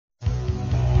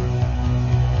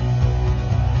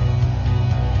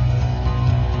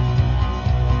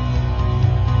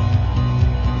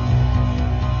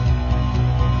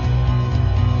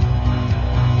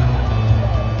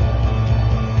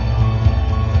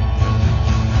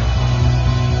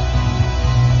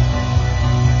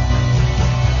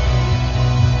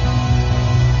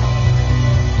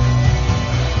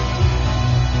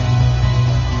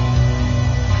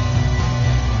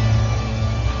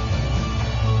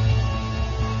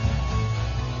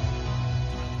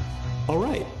All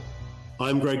right.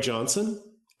 I'm Greg Johnson.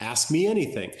 Ask me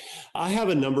anything. I have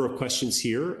a number of questions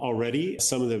here already.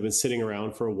 Some of them have been sitting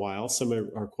around for a while. Some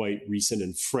are quite recent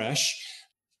and fresh.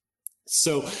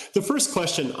 So the first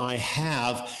question I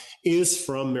have is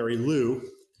from Mary Lou.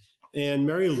 And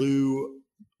Mary Lou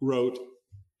wrote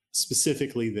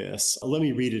specifically this. Let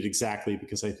me read it exactly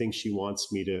because I think she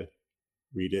wants me to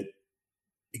read it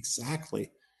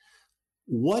exactly.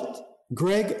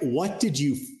 Greg, what did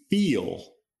you feel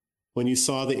when you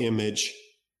saw the image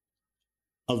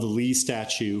of the Lee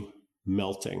statue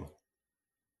melting?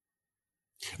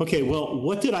 Okay, well,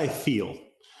 what did I feel?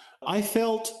 I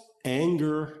felt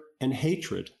anger and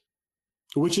hatred,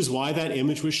 which is why that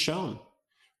image was shown.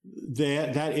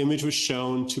 That image was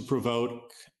shown to provoke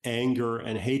anger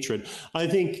and hatred. I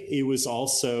think it was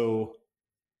also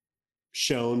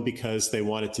shown because they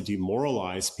wanted to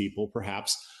demoralize people,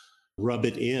 perhaps rub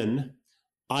it in.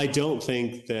 I don't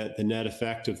think that the net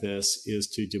effect of this is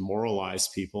to demoralize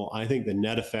people. I think the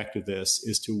net effect of this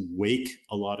is to wake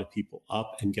a lot of people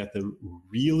up and get them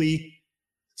really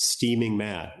steaming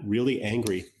mad, really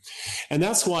angry. And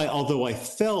that's why, although I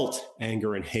felt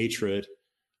anger and hatred,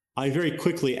 I very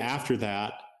quickly after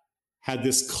that had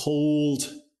this cold,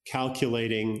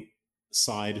 calculating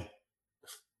side.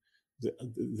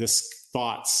 This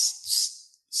thoughts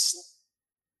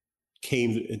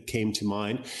came to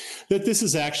mind that this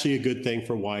is actually a good thing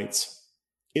for whites.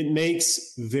 It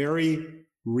makes very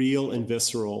real and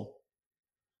visceral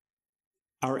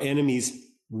our enemies'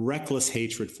 reckless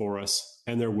hatred for us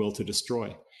and their will to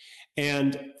destroy.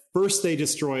 And first they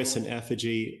destroy us in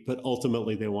effigy, but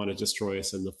ultimately they want to destroy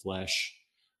us in the flesh.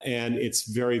 And it's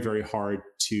very, very hard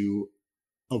to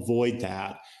avoid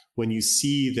that when you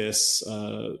see this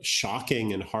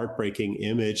shocking and heartbreaking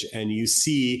image and you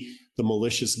see the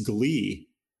malicious glee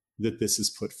that this is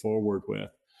put forward with.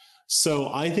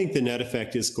 So I think the net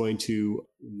effect is going to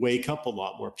wake up a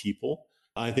lot more people.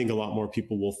 I think a lot more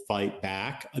people will fight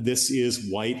back. This is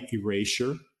white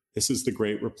erasure. This is the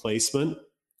great replacement.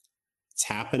 It's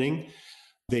happening.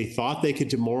 They thought they could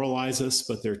demoralize us,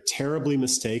 but they're terribly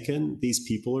mistaken. These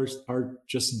people are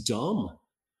just dumb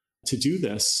to do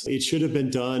this. It should have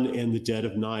been done in the dead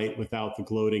of night without the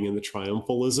gloating and the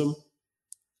triumphalism.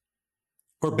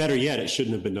 Or better yet, it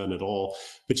shouldn't have been done at all.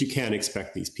 But you can't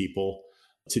expect these people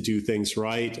to do things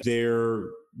right. They're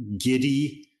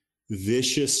giddy,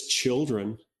 vicious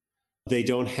children. They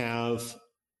don't have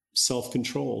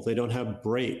self-control. They don't have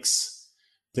brakes.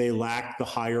 They lack the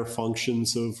higher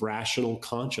functions of rational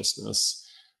consciousness.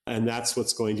 And that's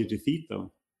what's going to defeat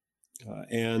them.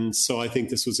 And so I think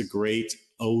this was a great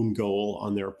own goal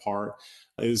on their part.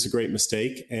 It was a great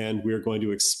mistake, and we're going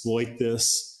to exploit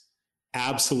this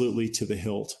absolutely to the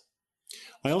hilt.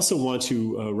 I also want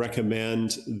to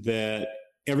recommend that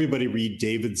everybody read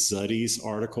David Zuddy's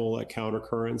article at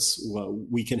Countercurrents,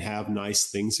 We Can Have Nice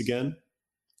Things Again.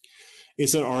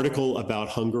 It's an article about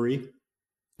Hungary.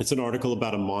 It's an article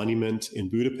about a monument in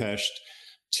Budapest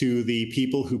to the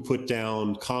people who put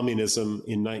down communism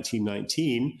in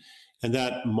 1919. And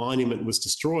that monument was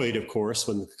destroyed, of course,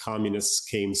 when the communists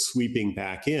came sweeping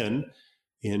back in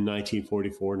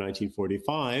 1944,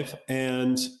 1945.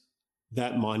 And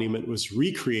that monument was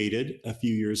recreated a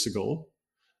few years ago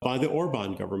by the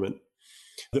Orban government.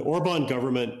 The Orban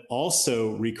government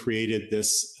also recreated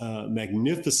this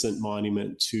magnificent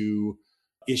monument to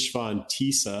István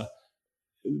Tisza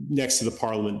next to the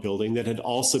Parliament building that had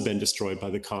also been destroyed by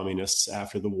the communists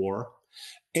after the war,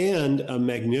 and a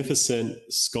magnificent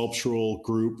sculptural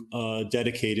group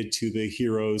dedicated to the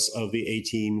heroes of the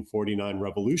 1849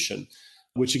 revolution,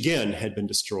 which again had been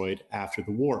destroyed after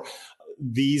the war.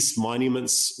 These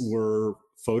monuments were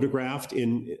photographed,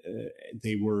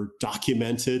 they were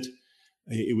documented.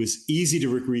 It was easy to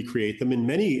recreate them. In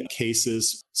many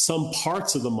cases, some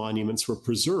parts of the monuments were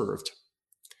preserved.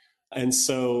 And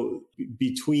so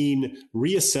between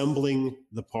reassembling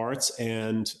the parts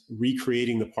and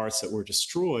recreating the parts that were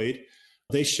destroyed,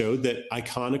 they showed that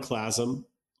iconoclasm,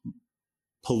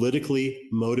 politically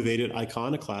motivated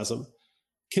iconoclasm,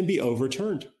 can be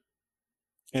overturned.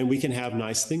 And we can have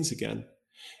nice things again.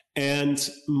 And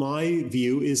my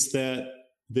view is that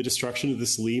the destruction of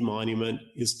this Lee monument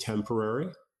is temporary.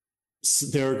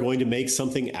 They're going to make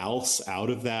something else out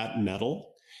of that metal.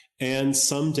 And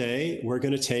someday we're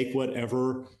going to take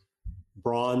whatever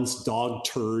bronze dog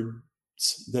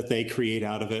turds that they create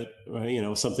out of it,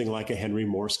 something like a Henry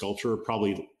Moore sculpture,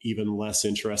 probably even less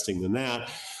interesting than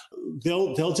that.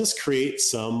 They'll just create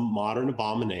some modern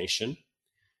abomination.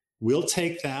 We'll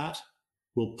take that,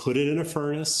 we'll put it in a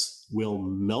furnace, we'll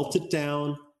melt it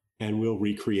down, and we'll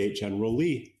recreate General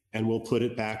Lee. And we'll put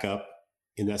it back up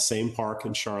in that same park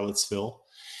in Charlottesville.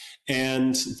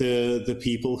 And the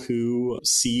people who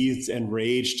seethed and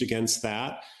raged against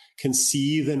that can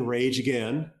seethe and rage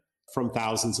again from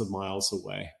thousands of miles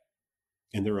away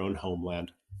in their own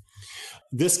homeland.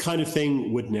 This kind of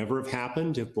thing would never have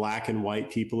happened if Black and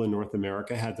white people in North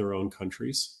America had their own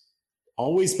countries.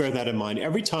 Always bear that in mind.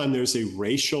 Every time there's a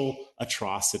racial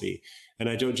atrocity, and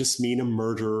I don't just mean a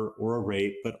murder or a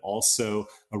rape, but also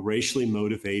a racially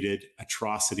motivated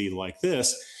atrocity like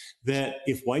this, that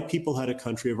if white people had a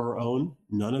country of our own,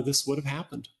 none of this would have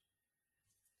happened.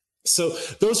 So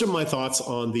those are my thoughts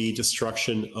on the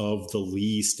destruction of the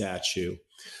Lee statue.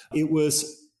 It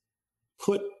was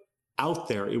put out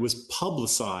there, it was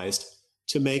publicized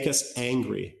to make us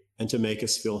angry and to make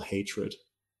us feel hatred.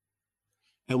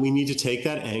 And we need to take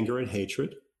that anger and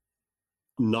hatred,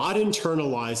 not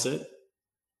internalize it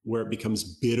where it becomes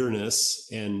bitterness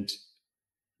and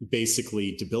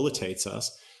basically debilitates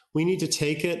us. We need to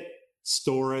take it,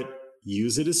 store it,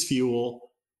 use it as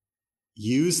fuel,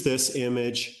 use this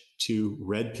image to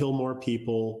red pill more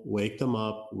people, wake them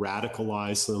up,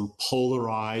 radicalize them,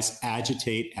 polarize,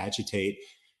 agitate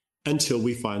until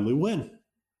we finally win.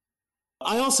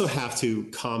 I also have to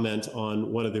comment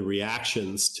on one of the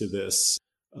reactions to this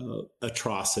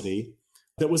atrocity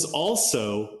that was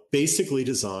also basically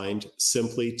designed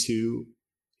simply to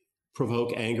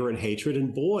provoke anger and hatred.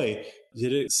 And boy,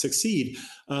 did it succeed.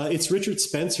 It's Richard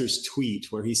Spencer's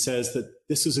tweet where he says that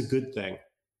this is a good thing.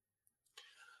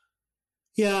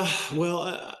 Yeah,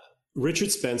 well,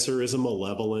 Richard Spencer is a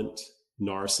malevolent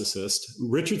narcissist.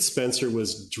 Richard Spencer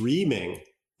was dreaming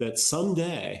that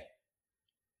someday,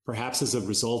 perhaps as a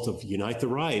result of Unite the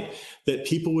Right, that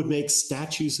people would make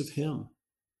statues of him.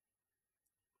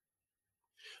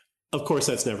 Of course,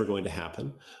 that's never going to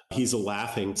happen. He's a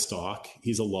laughing stock.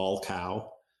 He's a lol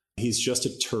cow. He's just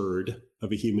a turd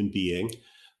of a human being.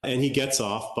 And he gets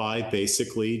off by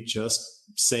basically just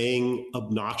saying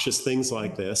obnoxious things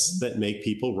like this that make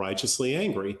people righteously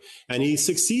angry. And he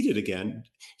succeeded again.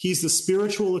 He's the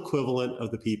spiritual equivalent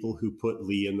of the people who put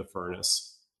Lee in the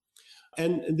furnace.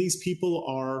 And these people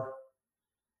are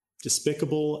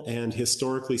despicable. And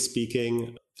historically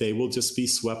speaking, they will just be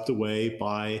swept away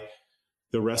by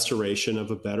the restoration of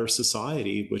a better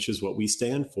society, which is what we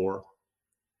stand for.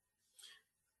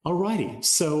 All righty.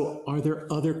 So are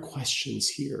there other questions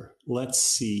here? Let's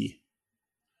see.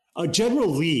 General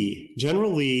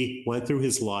Lee went through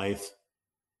his life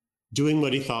doing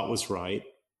what he thought was right.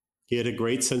 He had a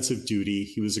great sense of duty.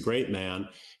 He was a great man.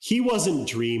 He wasn't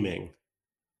dreaming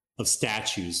of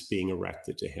statues being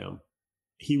erected to him.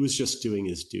 He was just doing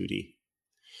his duty.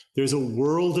 There's a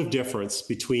world of difference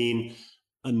between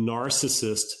a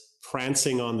narcissist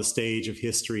prancing on the stage of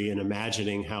history and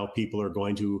imagining how people are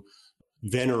going to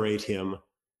venerate him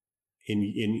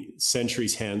in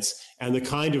centuries hence, and the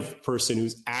kind of person who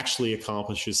actually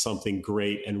accomplishes something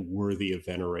great and worthy of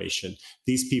veneration.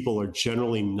 These people are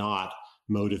generally not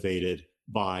motivated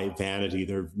by vanity.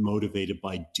 They're motivated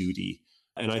by duty.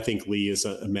 And I think Lee is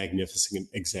a magnificent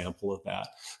example of that.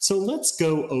 So let's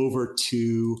go over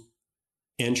to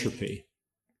entropy.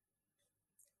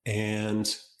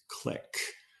 And click.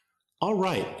 All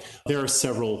right. There are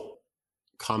several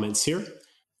comments here.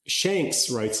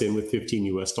 Shanks writes in with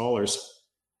 $15.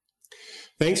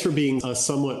 Thanks for being a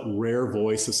somewhat rare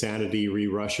voice of sanity,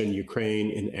 re-Russia and Ukraine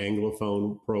in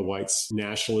Anglophone pro-whites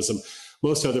nationalism.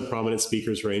 Most other prominent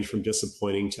speakers range from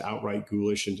disappointing to outright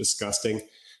ghoulish and disgusting.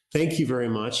 Thank you very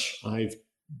much.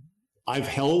 I've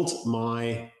held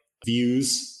my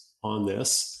views on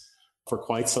this for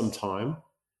quite some time.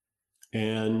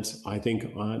 And I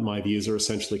think my views are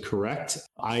essentially correct.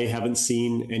 I haven't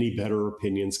seen any better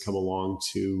opinions come along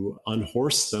to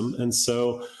unhorse them. And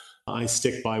so I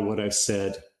stick by what I've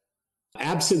said.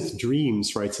 Absinthe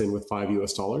Dreams writes in with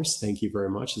 $5. Thank you very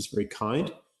much. It's very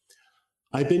kind.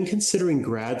 I've been considering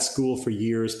grad school for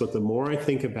years, but the more I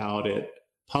think about it,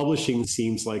 publishing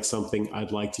seems like something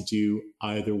I'd like to do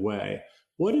either way.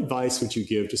 What advice would you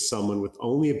give to someone with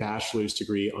only a bachelor's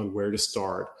degree on where to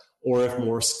start, or if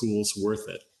more school's worth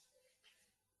it?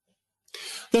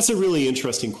 That's a really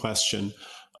interesting question.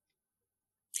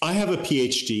 I have a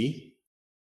PhD,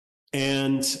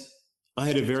 and I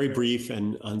had a very brief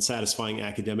and unsatisfying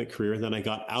academic career. Then I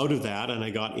got out of that and I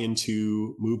got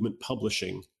into movement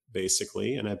publishing,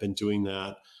 basically, and I've been doing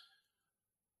that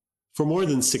for more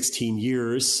than 16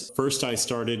 years. First, I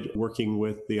started working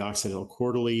with the Occidental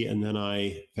Quarterly, and then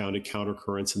I founded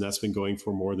Countercurrents, and that's been going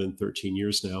for more than 13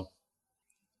 years now.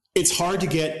 It's hard to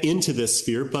get into this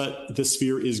sphere, but the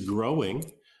sphere is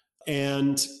growing.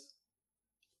 And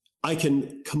I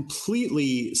can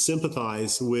completely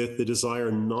sympathize with the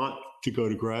desire not to go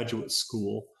to graduate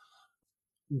school.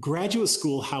 Graduate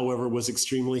school, however, was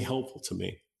extremely helpful to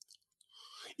me.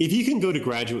 If you can go to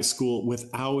graduate school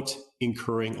without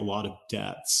incurring a lot of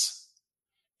debts,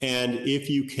 and if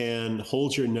you can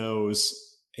hold your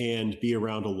nose and be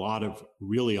around a lot of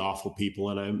really awful people,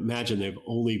 and I imagine they've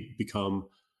only become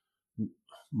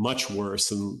much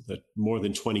worse in the more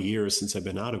than 20 years since I've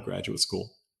been out of graduate school,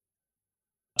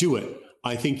 do it.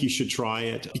 I think you should try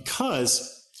it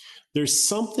because there's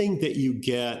something that you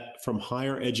get from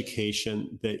higher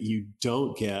education that you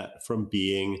don't get from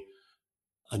being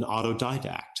an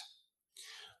autodidact.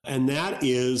 And that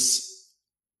is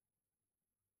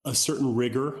a certain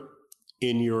rigor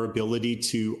in your ability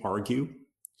to argue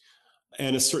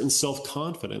and a certain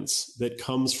self-confidence that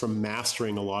comes from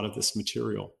mastering a lot of this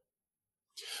material.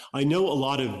 I know a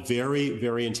lot of very,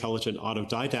 very intelligent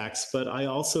autodidacts, but I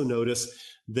also notice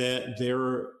that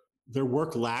their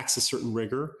work lacks a certain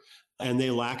rigor and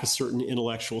they lack a certain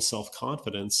intellectual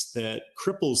self-confidence that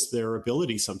cripples their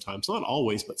ability sometimes, not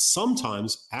always, but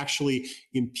sometimes actually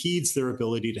impedes their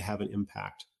ability to have an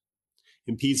impact,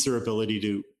 impedes their ability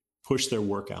to push their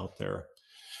work out there.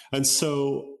 And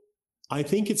so I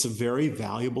think it's a very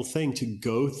valuable thing to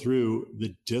go through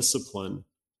the discipline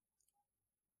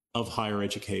of higher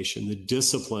education, the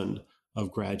discipline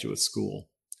of graduate school.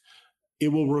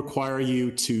 It will require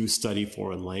you to study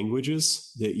foreign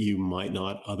languages that you might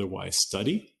not otherwise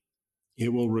study. It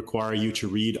will require you to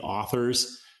read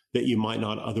authors that you might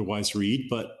not otherwise read,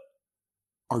 but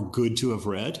are good to have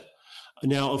read.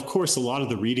 Now, of course, a lot of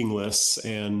the reading lists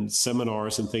and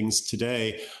seminars and things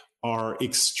today are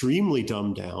extremely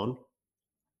dumbed down.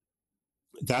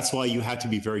 That's why you have to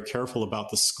be very careful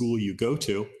about the school you go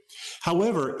to.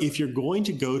 However, if you're going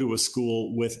to go to a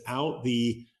school without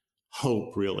the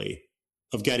hope, really,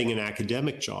 of getting an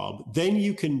academic job, then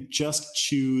you can just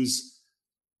choose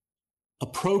a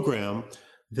program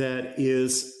that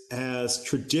is as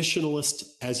traditionalist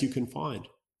as you can find,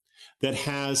 that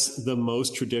has the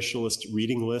most traditionalist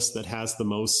reading list, that has the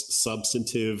most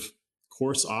substantive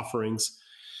course offerings,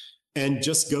 and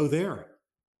just go there.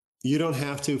 You don't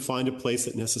have to find a place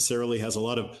that necessarily has a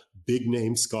lot of big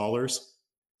name scholars,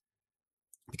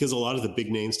 because a lot of the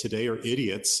big names today are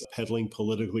idiots peddling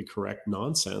politically correct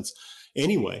nonsense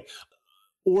anyway,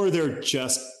 or they're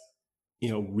just,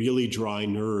 really dry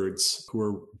nerds who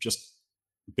are just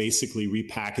basically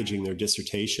repackaging their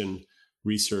dissertation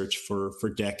research for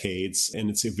decades. And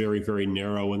it's a very, very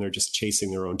narrow, and they're just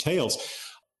chasing their own tails.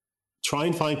 Try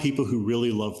and find people who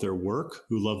really love their work,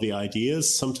 who love the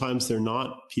ideas. Sometimes they're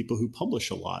not people who publish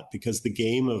a lot, because the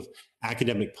game of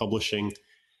academic publishing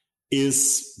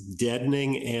is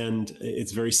deadening and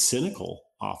it's very cynical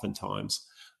oftentimes.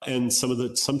 And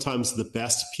sometimes the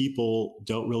best people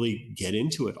don't really get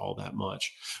into it all that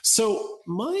much. So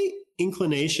my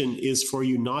inclination is for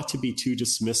you not to be too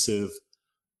dismissive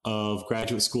of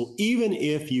graduate school, even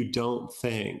if you don't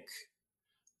think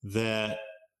that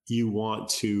you want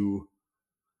to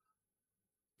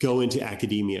go into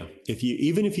academia.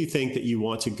 Even if you think that you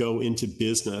want to go into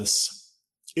business,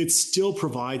 it still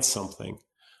provides something.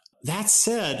 That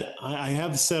said, I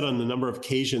have said on a number of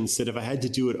occasions that if I had to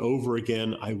do it over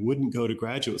again, I wouldn't go to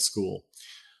graduate school.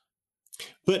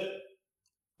 But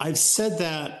I've said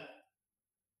that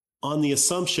on the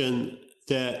assumption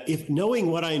that if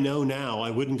knowing what I know now, I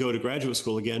wouldn't go to graduate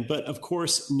school again. But of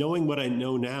course, knowing what I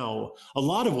know now, a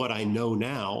lot of what I know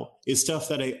now is stuff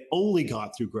that I only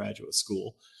got through graduate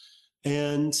school.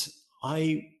 And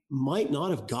I might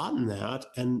not have gotten that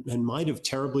and might have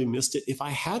terribly missed it if I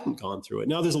hadn't gone through it.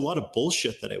 Now, there's a lot of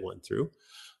bullshit that I went through.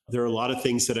 There are a lot of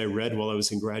things that I read while I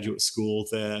was in graduate school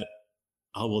that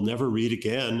I will never read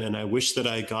again. And I wish that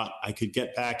I could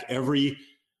get back every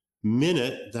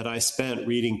minute that I spent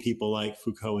reading people like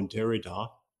Foucault and Derrida.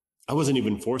 I wasn't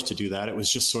even forced to do that. It was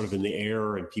just sort of in the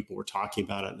air and people were talking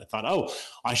about it. And I thought, oh,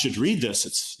 I should read this.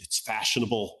 It's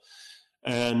fashionable.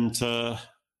 And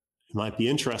it might be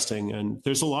interesting. And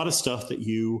there's a lot of stuff that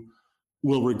you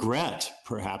will regret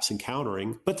perhaps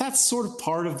encountering, but that's sort of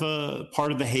part of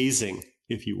the hazing,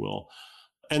 if you will.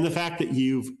 And the fact that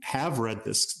you have read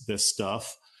this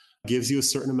stuff gives you a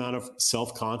certain amount of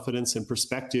self-confidence and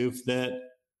perspective that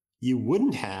you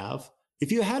wouldn't have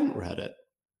if you hadn't read it.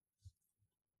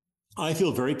 I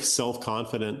feel very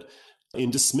self-confident in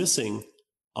dismissing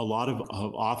a lot of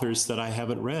authors that I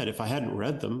haven't read. If I hadn't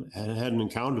read them and hadn't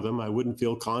encountered them, I wouldn't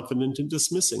feel confident in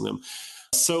dismissing them.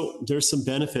 So there's some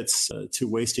benefits to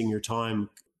wasting your time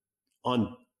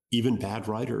on even bad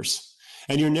writers.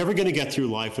 And you're never going to get through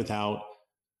life without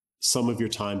some of your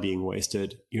time being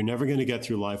wasted. You're never going to get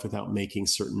through life without making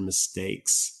certain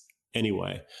mistakes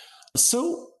anyway.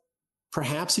 So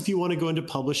Perhaps if you want to go into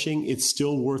publishing, it's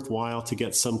still worthwhile to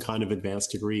get some kind of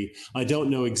advanced degree. I don't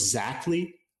know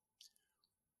exactly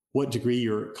what degree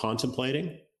you're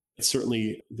contemplating.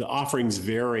 Certainly, the offerings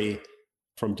vary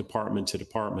from department to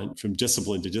department, from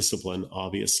discipline to discipline,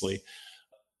 obviously.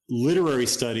 Literary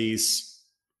studies,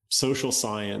 social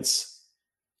science,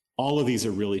 all of these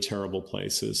are really terrible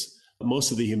places.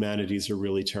 Most of the humanities are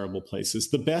really terrible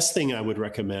places. The best thing I would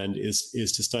recommend is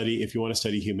to study, if you want to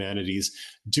study humanities,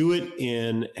 do it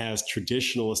in as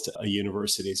traditionalist a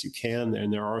university as you can.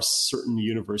 And there are certain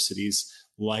universities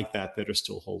like that are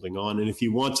still holding on. And if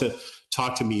you want to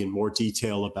talk to me in more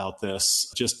detail about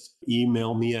this, just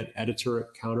email me at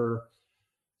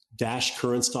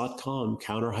editor@counter-currents.com,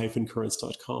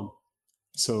 counter-currents.com.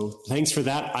 So thanks for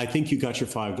that. I think you got your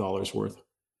 $5 worth.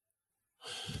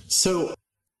 So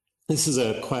this is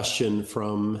a question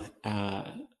from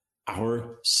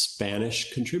our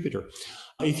Spanish contributor.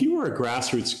 If you were a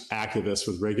grassroots activist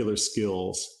with regular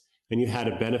skills and you had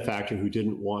a benefactor who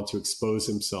didn't want to expose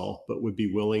himself but would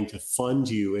be willing to fund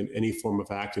you in any form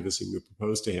of activism you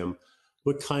proposed to him,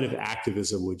 what kind of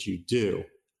activism would you do?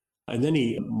 And then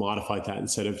he modified that and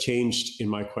said, I've changed in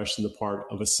my question the part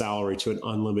of a salary to an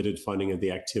unlimited funding of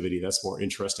the activity. That's more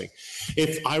interesting.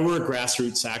 If I were a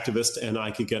grassroots activist and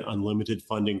I could get unlimited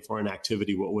funding for an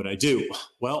activity, what would I do?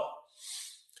 Well,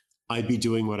 I'd be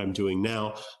doing what I'm doing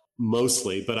now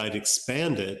mostly, but I'd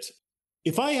expand it.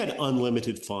 If I had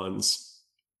unlimited funds,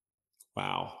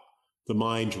 wow, the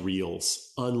mind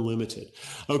reels, unlimited.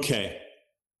 Okay.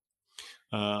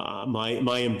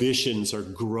 My ambitions are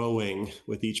growing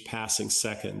with each passing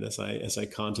second as I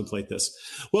contemplate this.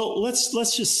 Well,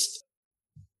 let's just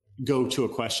go to a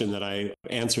question that I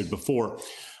answered before.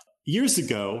 Years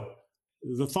ago,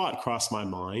 the thought crossed my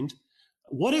mind: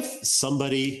 what if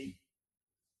somebody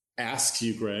asks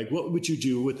you, Greg, what would you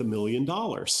do with $1 million?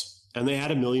 And they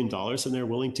had $1 million and they're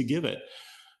willing to give it.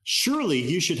 Surely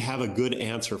you should have a good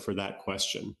answer for that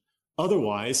question.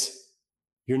 Otherwise,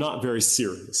 you're not very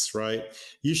serious, right?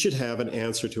 You should have an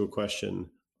answer to a question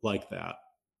like that.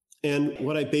 And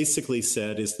what I basically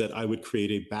said is that I would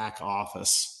create a back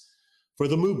office for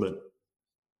the movement.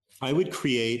 I would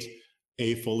create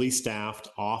a fully staffed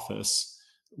office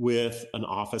with an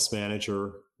office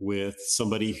manager, with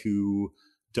somebody who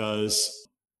does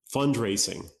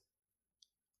fundraising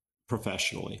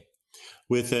professionally,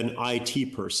 with an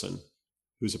IT person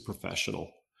who's a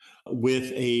professional,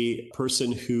 with a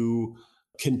person who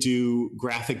can do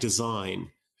graphic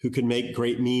design, who can make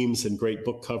great memes and great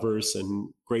book covers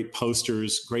and great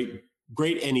posters,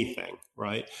 great anything,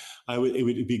 right? It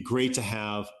would be great to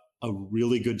have a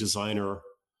really good designer.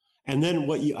 And then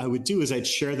what I would do is I'd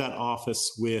share that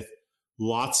office with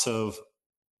lots of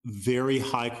very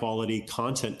high quality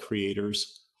content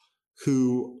creators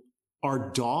who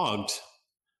are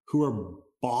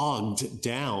bogged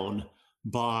down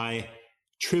by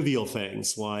trivial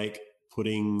things like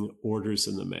putting orders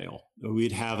in the mail.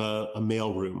 We'd have a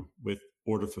mailroom with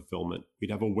order fulfillment.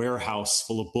 We'd have a warehouse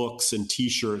full of books and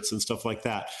t-shirts and stuff like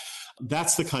that.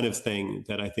 That's the kind of thing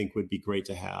that I think would be great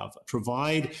to have.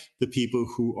 Provide the people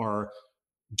who are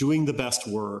doing the best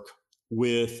work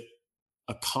with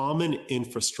a common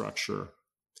infrastructure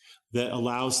that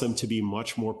allows them to be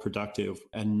much more productive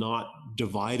and not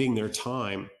dividing their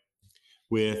time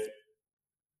with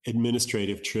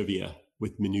administrative trivia,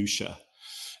 with minutia.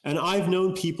 And I've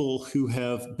known people who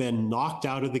have been knocked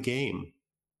out of the game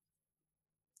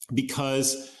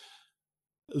because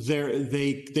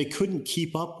they couldn't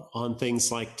keep up on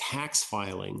things like tax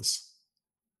filings,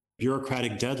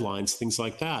 bureaucratic deadlines, things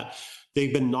like that.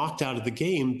 They've been knocked out of the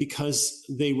game because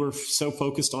they were so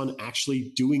focused on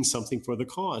actually doing something for the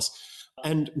cause.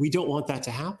 And we don't want that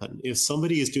to happen. If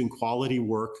somebody is doing quality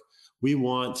work, we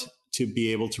want to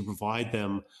be able to provide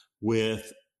them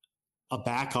with a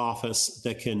back office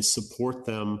that can support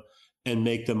them and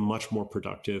make them much more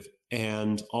productive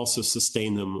and also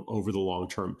sustain them over the long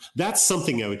term. That's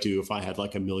something I would do if I had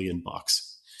like $1 million.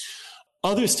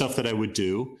 Other stuff that I would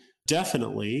do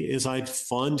definitely is I'd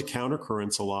fund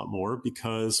Countercurrents a lot more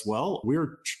because, well,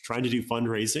 we're trying to do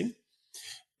fundraising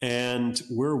and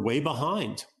we're way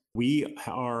behind. We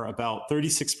are about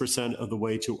 36% of the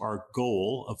way to our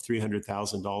goal of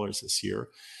 $300,000 this year.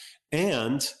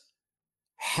 And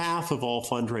half of all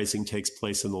fundraising takes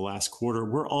place in the last quarter.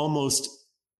 We're almost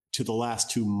to the last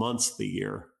 2 months of the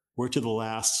year. We're to the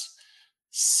last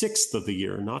sixth of the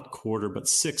year, not quarter, but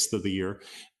sixth of the year.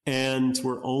 And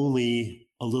we're only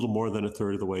a little more than a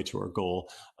third of the way to our goal.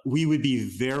 We would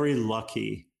be very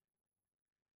lucky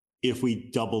if we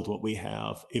doubled what we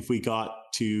have, if we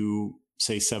got to,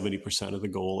 say, 70% of the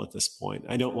goal at this point.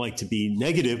 I don't like to be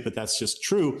negative, but that's just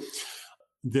true.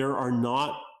 there are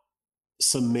not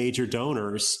some major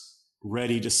donors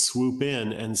ready to swoop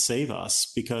in and save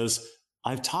us, because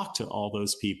I've talked to all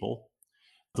those people,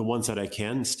 the ones that I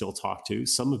can still talk to.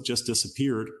 Some have just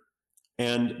disappeared,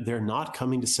 and they're not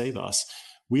coming to save us.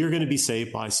 We are going to be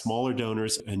saved by smaller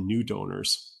donors and new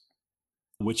donors,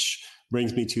 which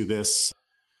brings me to this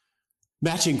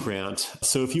matching grant.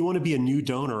 So if you want to be a new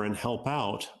donor and help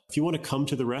out, if you want to come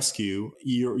to the rescue,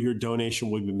 your donation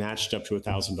will be matched up to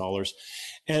 $1,000.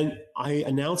 And I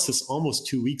announced this almost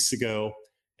 2 weeks ago,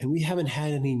 and we haven't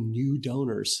had any new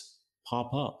donors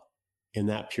pop up in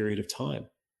that period of time.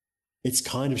 It's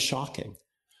kind of shocking.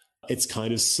 It's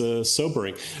kind of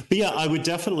sobering. But yeah, I would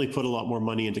definitely put a lot more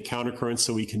money into Countercurrents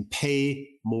so we can pay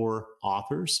more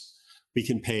authors. We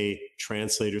can pay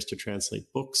translators to translate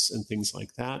books and things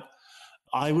like that.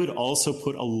 I would also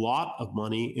put a lot of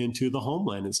money into the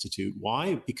Homeland Institute.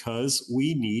 Why? Because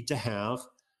we need to have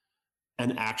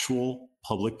an actual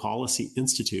public policy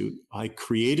institute. I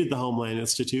created the Homeland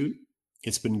Institute.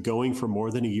 It's been going for more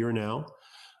than a year now.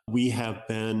 We have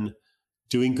been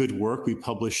doing good work. We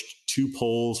published 2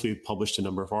 polls. We've published a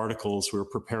number of articles. We're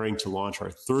preparing to launch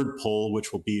our 3rd poll,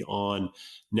 which will be on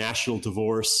national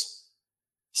divorce,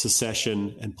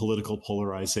 secession, and political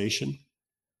polarization.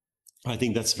 I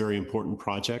think that's a very important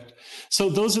project. So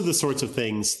those are the sorts of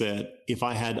things that if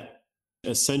I had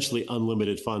essentially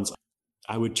unlimited funds,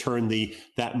 I would turn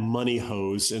that money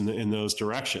hose in those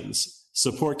directions.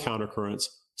 Support Countercurrents,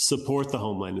 support the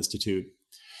Homeland Institute.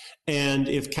 And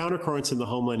if Countercurrents and the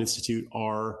Homeland Institute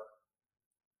are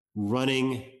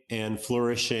running and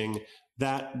flourishing,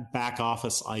 that back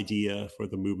office idea for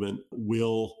the movement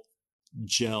will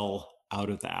gel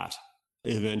out of that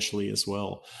eventually as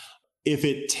well. If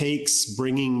it takes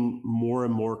bringing more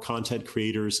and more content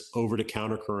creators over to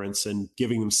Countercurrents and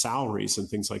giving them salaries and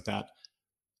things like that,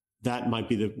 that might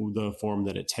be the form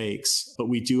that it takes. But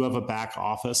we do have a back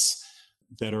office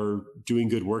that are doing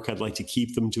good work. I'd like to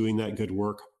keep them doing that good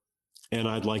work. And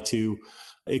I'd like to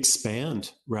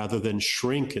expand rather than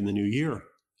shrink in the new year.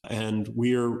 And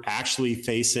we're actually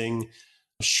facing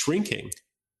shrinking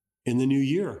in the new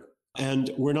year. And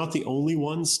we're not the only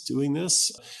ones doing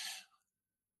this.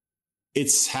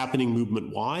 It's happening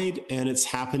movement-wide, and it's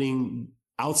happening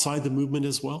outside the movement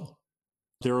as well.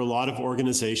 There are a lot of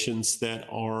organizations that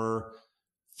are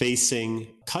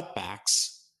facing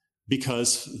cutbacks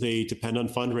because they depend on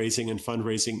fundraising, and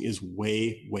fundraising is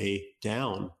way, way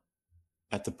down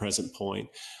at the present point.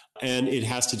 And it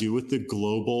has to do with the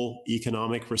global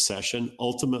economic recession.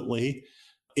 Ultimately,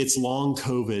 it's long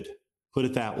COVID, put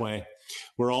it that way.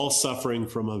 We're all suffering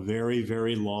from a very,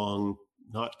 very long,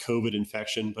 not COVID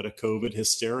infection, but a COVID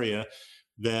hysteria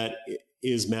that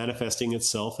is manifesting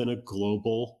itself in a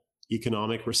global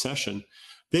economic recession.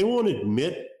 They won't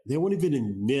even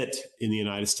admit in the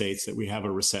United States that we have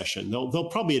a recession. They'll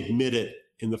probably admit it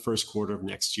in the first quarter of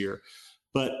next year.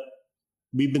 But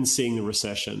we've been seeing the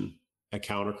recession at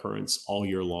Countercurrents all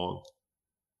year long.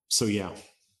 So yeah,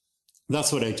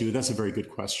 that's what I do. That's a very good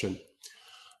question.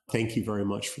 Thank you very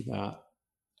much for that.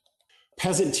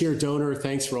 Peasant tier donor,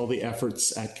 thanks for all the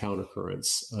efforts at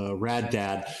Countercurrents. Rad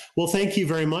Dad. Well, thank you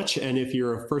very much. And if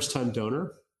you're a first-time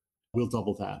donor, we'll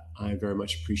double that. I very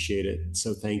much appreciate it.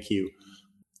 So thank you.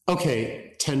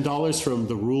 Okay, $10 from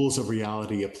The Rules of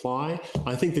Reality Apply.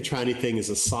 I think the tranny thing is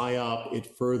a psyop.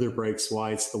 It further breaks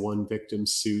why it's the one victim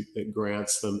suit that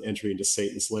grants them entry into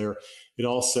Satan's lair. It is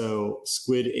also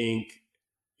Squid Ink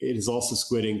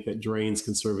that drains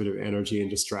conservative energy and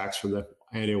distracts from the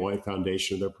anti-white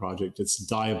foundation of their project. It's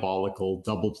diabolical,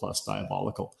 double plus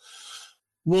diabolical.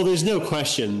 Well, there's no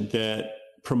question that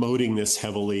promoting this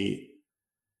heavily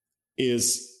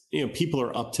is, people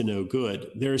are up to no good.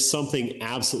 There's something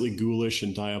absolutely ghoulish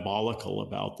and diabolical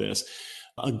about this.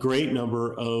 A great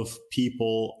number of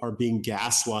people are being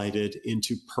gaslighted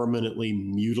into permanently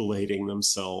mutilating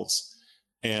themselves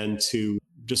and to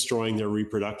destroying their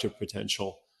reproductive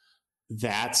potential.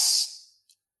 That's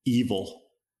evil.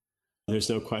 There's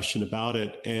no question about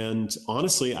it. And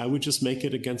honestly, I would just make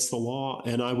it against the law.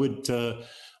 And I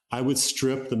would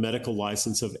strip the medical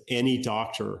license of any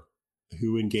doctor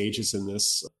who engages in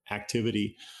this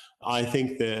activity. I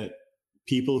think that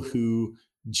people who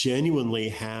genuinely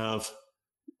have,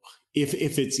 if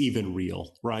it's even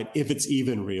real, right? If it's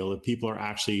even real, if people are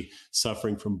actually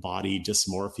suffering from body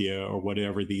dysmorphia or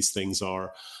whatever these things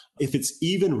are, if it's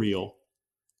even real,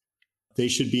 they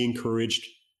should be encouraged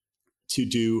to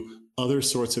do other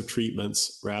sorts of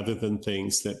treatments rather than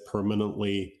things that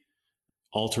permanently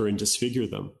alter and disfigure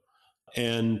them.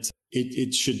 And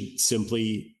it should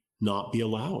simply not be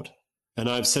allowed. And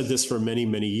I've said this for many,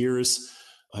 many years.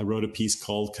 I wrote a piece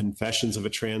called Confessions of a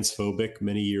Transphobic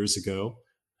many years ago.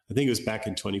 I think it was back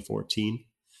in 2014.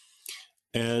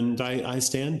 And I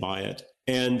stand by it.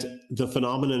 And the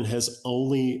phenomenon has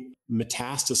only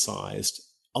metastasized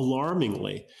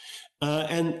alarmingly.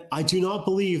 And I do not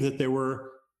believe that there were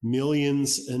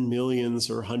millions and millions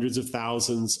or hundreds of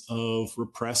thousands of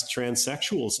repressed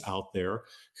transsexuals out there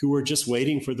who were just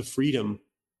waiting for the freedom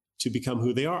to become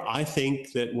who they are. I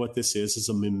think that what this is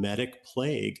a mimetic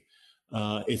plague.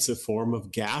 It's a form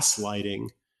of gaslighting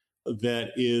that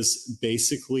is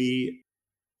basically,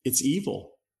 it's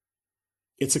evil.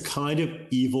 It's a kind of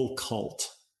evil cult.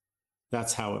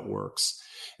 That's how it works.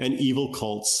 And evil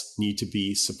cults need to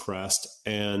be suppressed,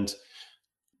 and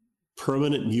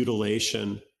permanent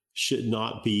mutilation should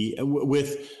not be,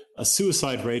 with a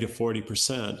suicide rate of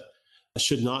 40%,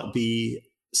 should not be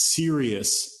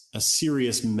a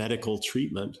serious medical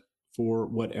treatment for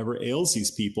whatever ails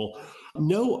these people.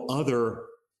 No other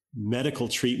medical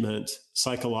treatment,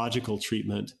 psychological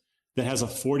treatment that has a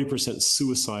 40%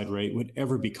 suicide rate would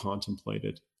ever be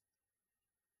contemplated.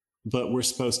 But we're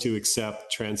supposed to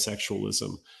accept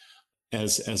transsexualism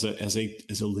as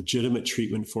a legitimate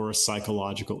treatment for a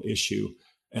psychological issue.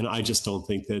 And I just don't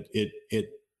think that it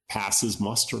passes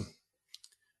muster.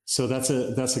 So that's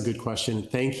a good question.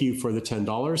 Thank you for the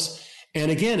 $10.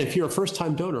 And again, if you're a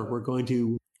first-time donor, we're going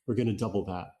to double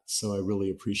that. So I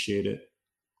really appreciate it.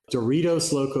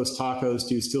 Doritos Locos Tacos,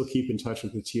 do you still keep in touch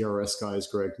with the TRS guys,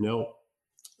 Greg? No,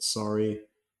 sorry.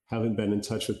 Haven't been in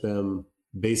touch with them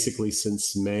basically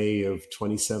since May of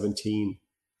 2017.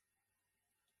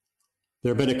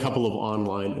 There have been a couple of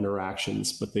online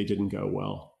interactions, but they didn't go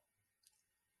well.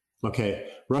 Okay,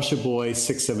 Russia Boy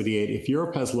 678. If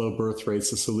Europe has low birth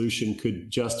rates, the solution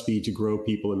could just be to grow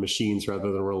people in machines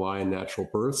rather than rely on natural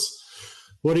births.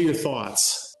 What are your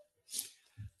thoughts?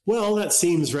 Well, that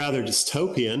seems rather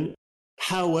dystopian.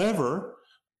 However,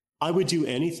 I would do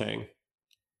anything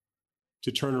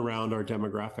to turn around our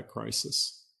demographic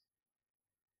crisis.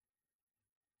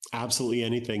 Absolutely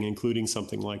anything, including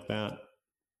something like that.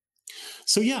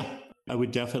 So yeah, I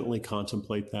would definitely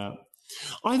contemplate that.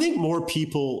 I think more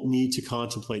people need to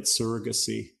contemplate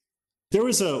surrogacy. There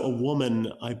was a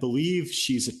woman, I believe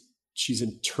she's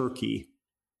in Turkey,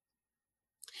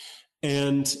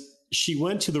 and she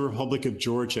went to the Republic of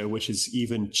Georgia, which is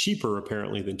even cheaper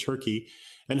apparently than Turkey,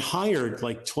 and hired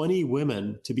like 20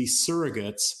 women to be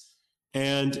surrogates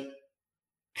and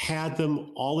had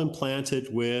them all implanted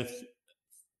with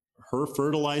her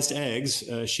fertilized eggs.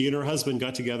 She and her husband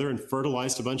got together and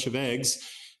fertilized a bunch of eggs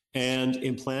and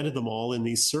implanted them all in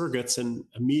these surrogates. And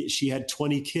she had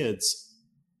 20 kids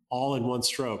all in one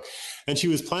stroke. And she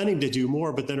was planning to do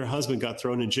more, but then her husband got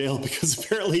thrown in jail because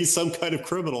apparently he's some kind of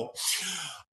criminal.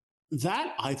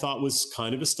 That I thought was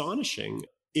kind of astonishing.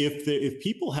 If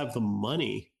people have the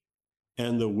money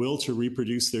and the will to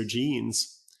reproduce their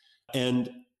genes, and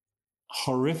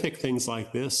horrific things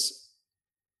like this,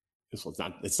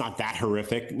 it's not that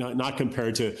horrific, not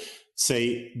compared to,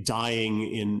 say,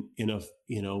 dying in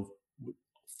a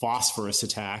phosphorus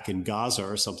attack in Gaza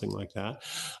or something like that.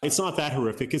 It's not that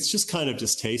horrific. It's just kind of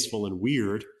distasteful and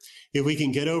weird. If we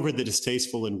can get over the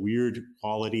distasteful and weird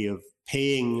quality of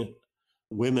paying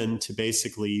women to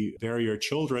basically bury your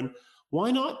children,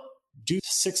 why not do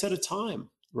 6 at a time,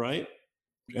 right?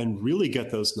 And really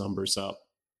get those numbers up.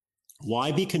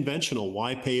 Why be conventional?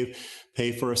 Why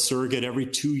pay for a surrogate every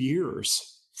 2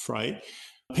 years, right?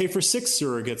 Pay for 6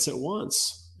 surrogates at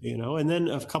once, and then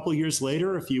a couple of years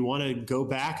later, if you want to go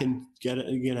back and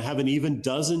have an even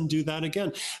dozen, do that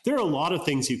again. There are a lot of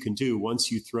things you can do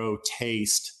once you throw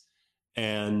taste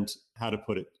and, how to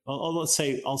put it, I'll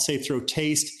say throw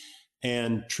taste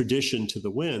and tradition to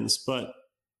the winds, but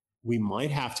we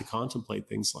might have to contemplate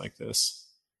things like this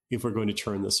if we're going to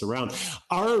turn this around.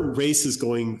 Our race is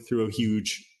going through a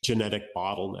huge genetic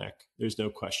bottleneck. There's no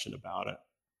question about it.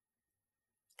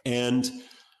 And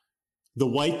the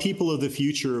white people of the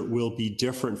future will be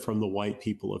different from the white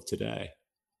people of today.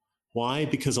 Why?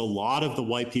 Because a lot of the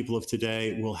white people of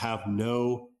today will have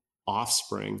no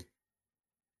offspring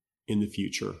in the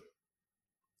future.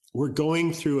 We're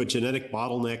going through a genetic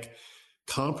bottleneck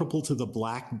comparable to the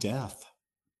Black Death.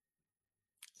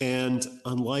 And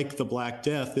unlike the Black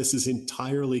Death, this is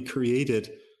entirely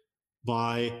created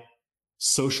by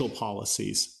social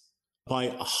policies, by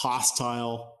a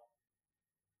hostile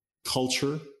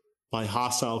culture, by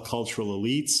hostile cultural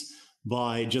elites,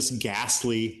 by just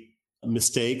ghastly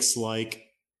mistakes like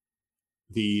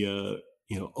the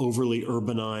overly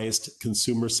urbanized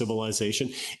consumer civilization.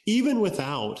 Even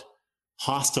without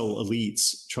hostile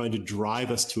elites trying to drive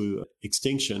us to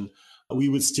extinction, we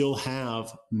would still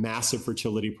have massive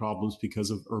fertility problems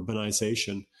because of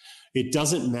urbanization. It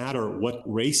doesn't matter what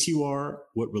race you are,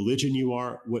 what religion you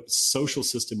are, what social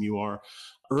system you are.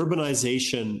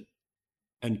 Urbanization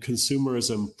and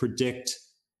consumerism predict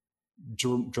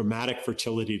dramatic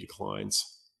fertility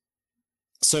declines.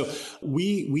 So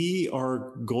we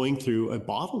are going through a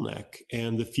bottleneck,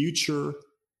 and the future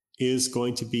is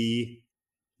going to be,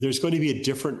 there's going to be a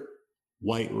different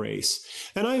white race.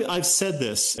 And I've said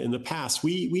this in the past,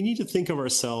 we need to think of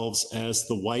ourselves as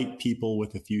the white people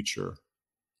with a future.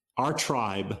 Our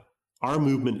tribe, our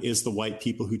movement is the white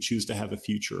people who choose to have a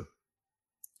future.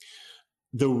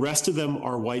 The rest of them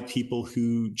are white people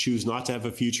who choose not to have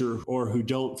a future or who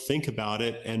don't think about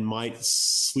it and might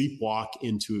sleepwalk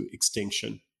into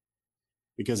extinction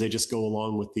because they just go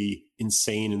along with the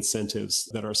insane incentives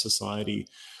that our society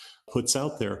puts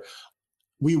out there.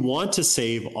 We want to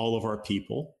save all of our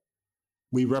people.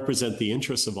 We represent the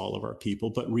interests of all of our people,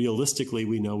 but realistically,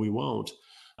 we know we won't.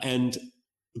 And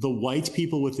the white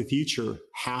people with the future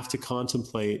have to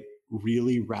contemplate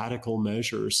really radical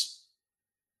measures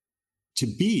to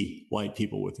be white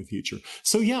people with the future.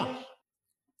 So yeah,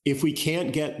 if we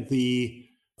can't get the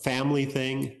family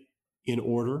thing in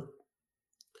order,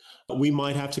 we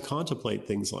might have to contemplate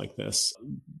things like this.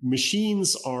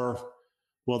 Machines are,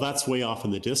 well, that's way off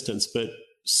in the distance, but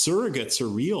surrogates are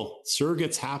real.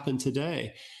 Surrogates happen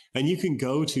today. And you can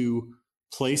go to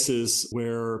places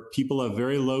where people have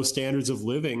very low standards of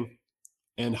living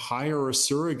and hire a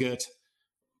surrogate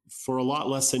for a lot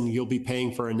less than you'll be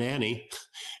paying for a nanny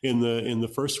in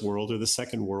the first world or the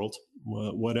second world,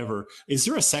 whatever. Is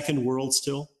there a second world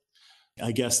still?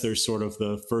 I guess there's sort of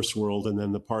the first world and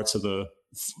then the parts of the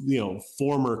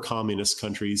former communist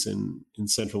countries in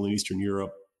Central and Eastern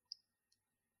Europe.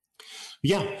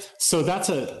 Yeah, so that's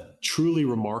a truly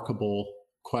remarkable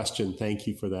question. Thank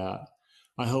you for that.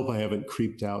 I hope I haven't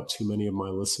creeped out too many of my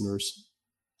listeners.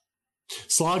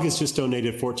 Slog has just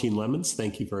donated 14 lemons.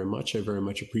 Thank you very much. I very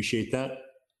much appreciate that.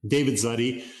 David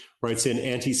Zuddy writes in,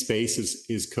 anti-space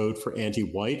is code for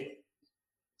anti-white.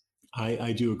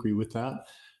 I do agree with that.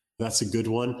 That's a good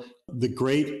one. The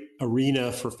great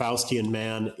arena for Faustian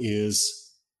man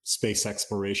is space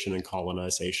exploration and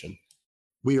colonization.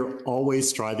 We are always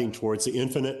striving towards the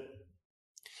infinite.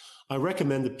 I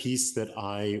recommend the piece that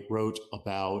I wrote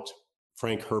about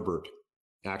Frank Herbert.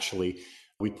 Actually,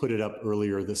 we put it up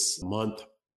earlier this month.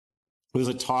 It was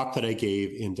a talk that I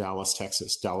gave in Dallas,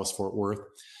 Texas, Dallas-Fort Worth,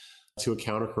 to a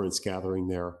countercurrents gathering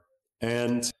there.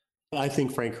 And I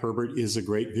think Frank Herbert is a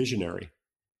great visionary.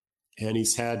 And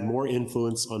he's had more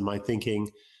influence on my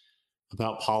thinking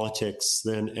about politics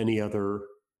than any other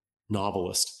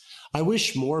novelist. I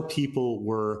wish more people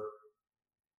were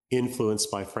influenced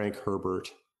by Frank Herbert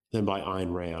than by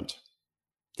Ayn Rand.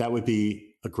 That would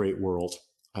be a great world.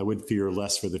 I would fear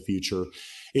less for the future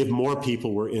if more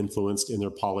people were influenced in their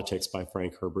politics by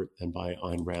Frank Herbert than by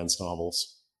Ayn Rand's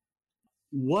novels.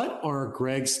 What are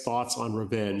Greg's thoughts on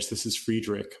revenge? This is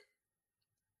Friedrich.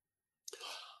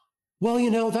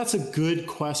 Well, that's a good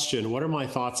question. What are my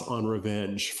thoughts on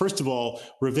revenge? First of all,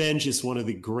 revenge is one of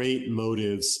the great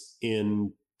motives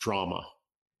in drama,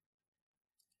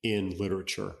 in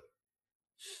literature.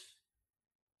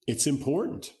 It's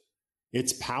important.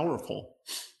 It's powerful.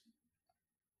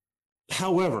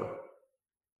 However,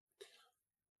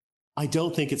 I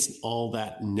don't think it's all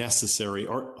that necessary,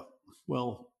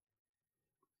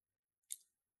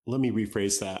 let me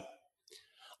rephrase that.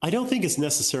 I don't think it's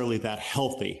necessarily that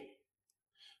healthy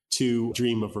to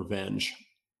dream of revenge.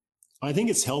 I think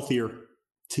it's healthier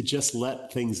to just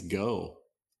let things go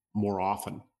more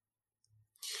often.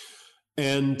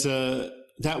 And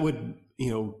that would,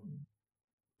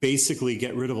 basically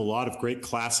get rid of a lot of great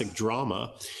classic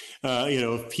drama.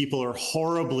 If people are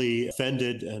horribly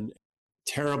offended and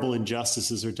terrible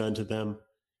injustices are done to them,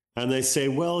 and they say,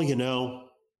 well,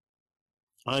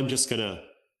 I'm just going to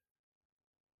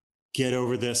get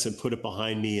over this and put it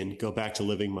behind me and go back to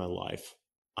living my life.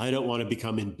 I don't want to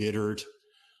become embittered.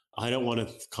 I don't want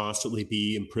to constantly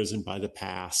be imprisoned by the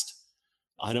past.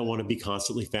 I don't want to be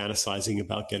constantly fantasizing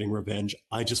about getting revenge.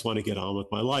 I just want to get on with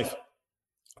my life.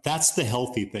 That's the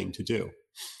healthy thing to do.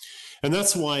 And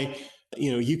that's why,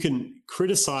 you can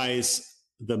criticize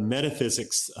the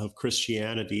metaphysics of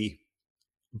Christianity,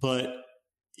 but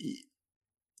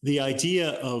the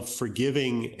idea of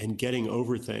forgiving and getting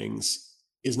over things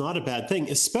is not a bad thing,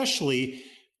 especially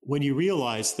when you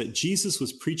realize that Jesus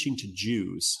was preaching to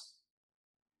Jews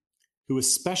who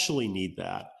especially need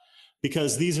that,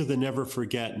 because these are the never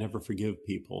forget, never forgive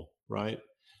people, right?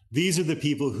 These are the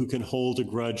people who can hold a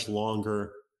grudge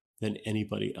longer than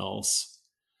anybody else.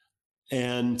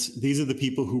 And these are the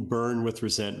people who burn with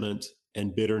resentment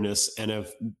and bitterness and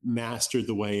have mastered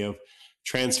the way of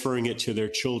transferring it to their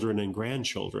children and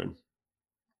grandchildren.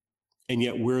 And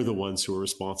yet we're the ones who are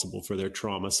responsible for their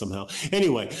trauma somehow.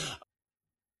 Anyway,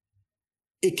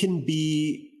 it can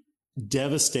be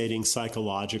devastating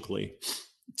psychologically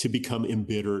to become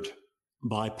embittered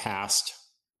by past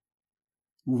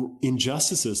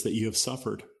injustices that you have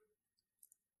suffered.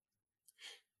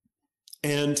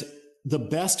 And the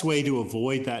best way to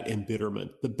avoid that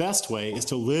embitterment, the best way is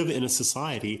to live in a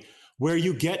society where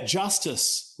you get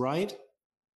justice, right?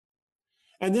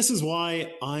 And this is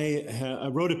why I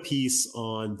wrote a piece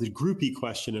on the groupie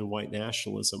question in white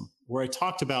nationalism, where I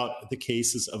talked about the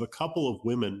cases of a couple of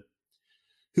women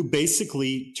who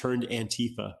basically turned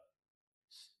Antifa.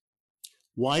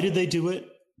 Why did they do it?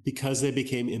 Because they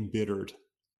became embittered.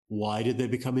 Why did they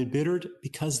become embittered?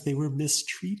 Because they were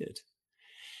mistreated.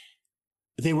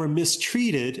 They were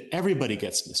mistreated. Everybody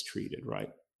gets mistreated, right?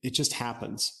 It just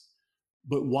happens.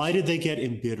 But why did they get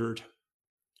embittered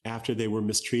after they were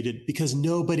mistreated? Because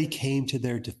nobody came to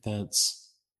their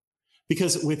defense.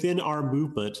 Because within our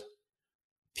movement,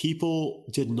 people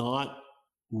did not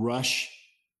rush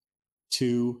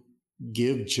to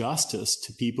give justice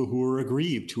to people who were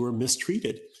aggrieved, who were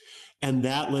mistreated. And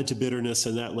that led to bitterness,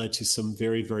 and that led to some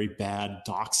very, very bad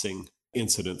doxing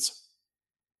incidents.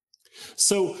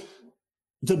 So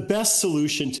the best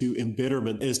solution to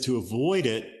embitterment is to avoid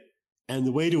it. And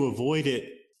the way to avoid it,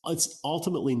 it's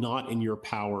ultimately not in your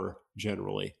power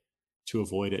generally to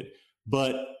avoid it,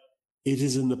 but it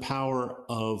is in the power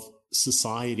of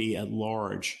society at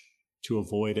large to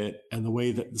avoid it. And the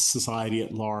way that the society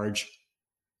at large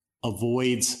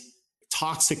avoids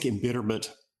toxic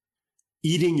embitterment,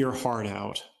 eating your heart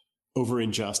out over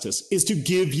injustice, is to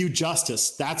give you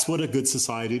justice. That's what a good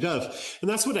society does. And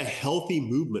that's what a healthy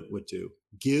movement would do,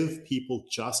 give people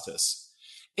justice.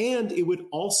 And it would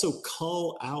also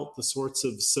call out the sorts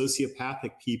of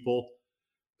sociopathic people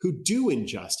who do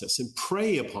injustice and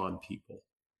prey upon people.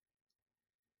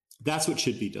 That's what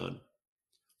should be done.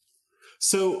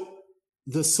 So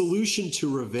the solution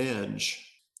to revenge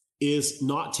is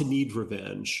not to need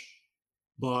revenge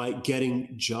by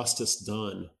getting justice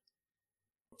done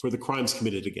for the crimes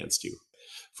committed against you,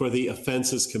 for the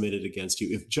offenses committed against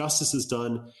you. If justice is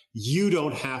done, you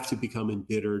don't have to become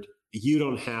embittered. You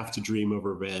don't have to dream of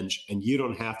revenge, and you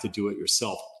don't have to do it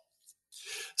yourself.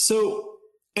 So,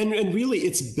 and really,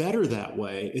 it's better that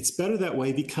way. It's better that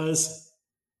way because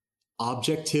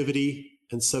objectivity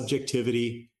and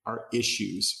subjectivity are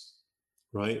issues,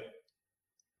 right?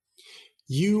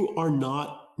 You are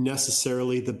not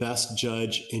necessarily the best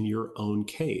judge in your own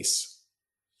case.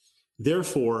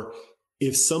 Therefore,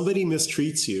 if somebody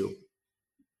mistreats you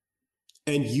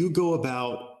and you go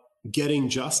about getting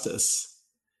justice,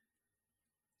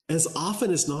 as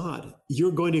often as not,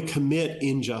 you're going to commit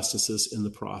injustices in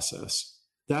the process.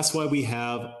 That's why we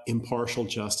have impartial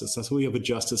justice. That's why we have a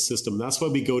justice system. That's why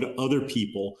we go to other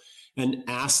people and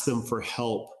ask them for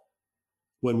help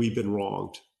when we've been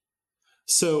wronged.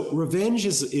 So revenge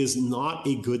is not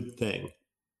a good thing.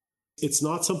 It's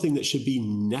not something that should be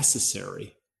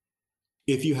necessary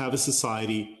if you have a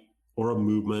society or a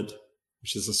movement,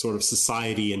 which is a sort of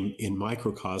society in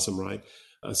microcosm, right?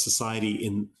 A society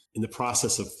in the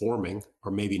process of forming,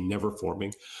 or maybe never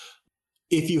forming.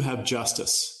 If you have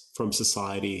justice from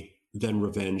society, then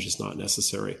revenge is not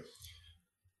necessary.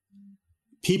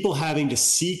 People having to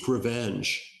seek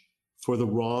revenge for the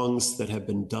wrongs that have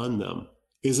been done them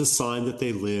is a sign that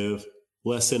they live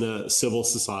less in a civil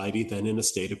society than in a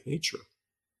state of nature.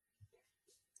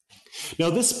 Now,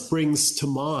 this brings to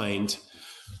mind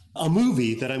a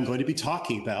movie that I'm going to be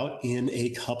talking about in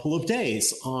a couple of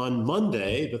days. On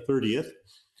Monday, the 30th,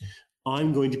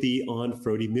 I'm going to be on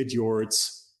Frody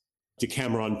Midjord's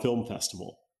Decameron Film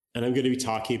Festival, and I'm going to be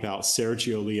talking about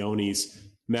Sergio Leone's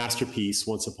masterpiece,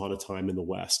 Once Upon a Time in the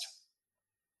West.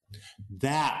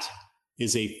 That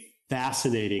is a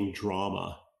fascinating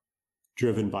drama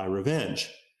driven by revenge.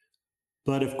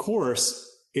 But of course,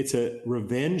 it's a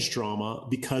revenge drama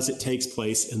because it takes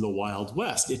place in the Wild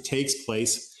West. It takes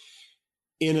place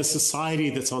in a society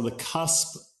that's on the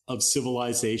cusp of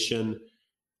civilization,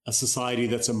 a society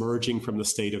that's emerging from the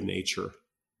state of nature,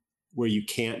 where you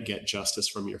can't get justice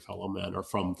from your fellow men or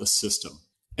from the system.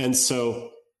 And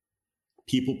so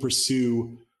people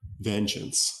pursue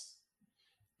vengeance.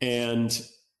 And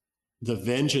the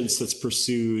vengeance that's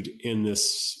pursued in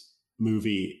this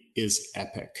movie is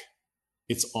epic.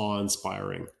 It's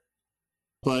awe-inspiring.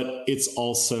 But it's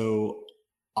also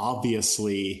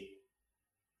obviously,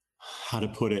 how to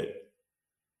put it,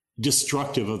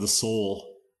 destructive of the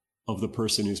soul of the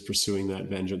person who's pursuing that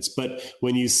vengeance. But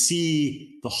when you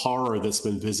see the horror that's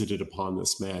been visited upon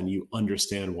this man, you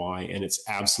understand why, and it's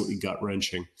absolutely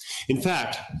gut-wrenching. In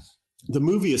fact, the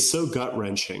movie is so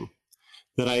gut-wrenching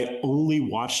that I only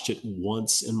watched it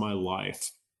once in my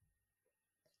life.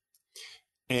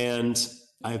 And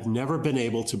I've never been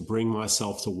able to bring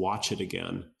myself to watch it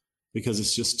again because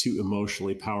it's just too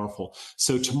emotionally powerful.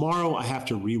 So tomorrow I have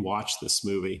to rewatch this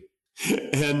movie.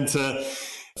 And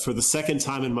for the second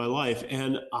time in my life.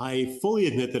 And I fully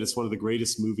admit that it's one of the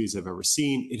greatest movies I've ever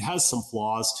seen. It has some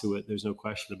flaws to it. There's no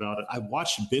question about it. I've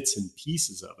watched bits and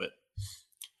pieces of it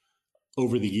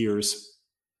over the years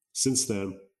since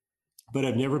then, but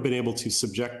I've never been able to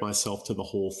subject myself to the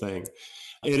whole thing.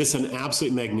 It is an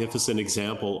absolutely magnificent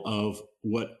example of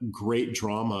what great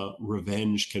drama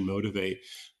revenge can motivate,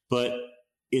 but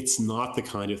it's not the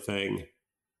kind of thing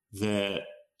that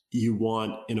you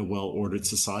want in a well-ordered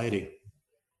society.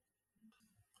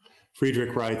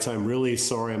 Friedrich writes, I'm really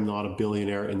sorry I'm not a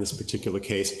billionaire in this particular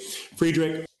case.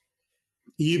 Friedrich,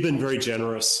 you've been very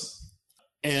generous.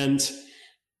 And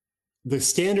the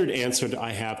standard answer that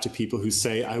I have to people who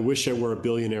say, I wish I were a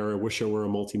billionaire, I wish I were a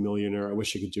multimillionaire, I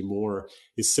wish I could do more,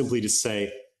 is simply to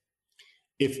say,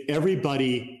 if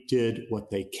everybody did what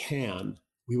they can,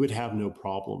 we would have no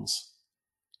problems.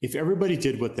 If everybody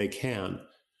did what they can,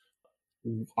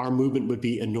 our movement would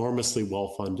be enormously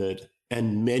well-funded,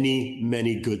 and many,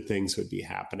 many good things would be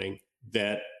happening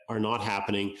that are not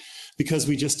happening because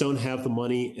we just don't have the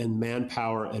money and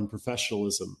manpower and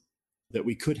professionalism that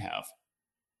we could have.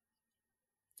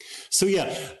 So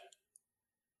yeah,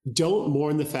 don't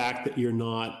mourn the fact that you're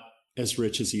not as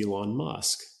rich as Elon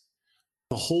Musk.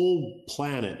 The whole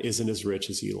planet isn't as rich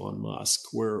as Elon Musk.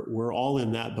 We're all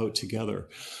in that boat together.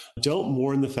 Don't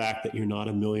mourn the fact that you're not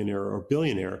a millionaire or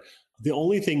billionaire. The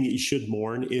only thing that you should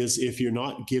mourn is if you're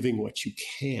not giving what you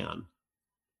can,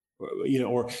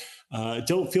 or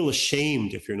don't feel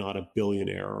ashamed if you're not a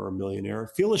billionaire or a millionaire.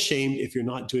 Feel ashamed if you're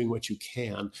not doing what you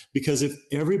can, because if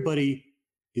everybody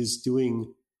is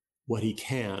doing what he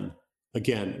can,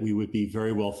 again, we would be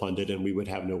very well funded and we would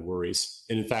have no worries.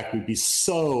 And in fact, we'd be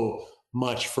so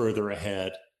much further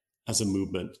ahead as a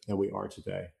movement than we are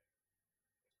today.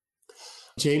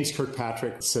 James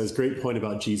Kirkpatrick says, great point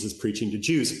about Jesus preaching to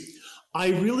Jews. I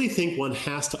really think one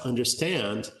has to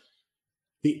understand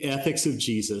the ethics of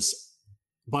Jesus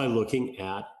by looking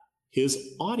at his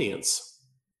audience.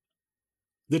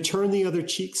 The turn the other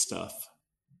cheek stuff,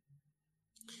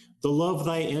 the love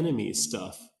thy enemies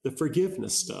stuff, the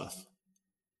forgiveness stuff.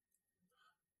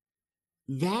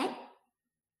 That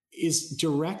is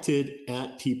directed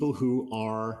at people who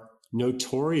are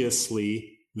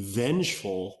notoriously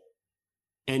vengeful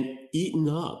and eaten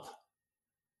up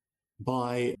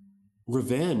by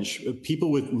revenge,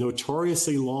 people with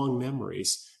notoriously long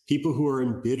memories, people who are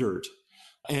embittered,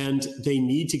 and they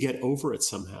need to get over it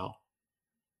somehow.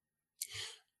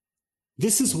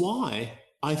 This is why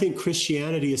I think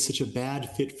Christianity is such a bad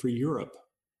fit for Europe,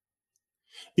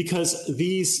 because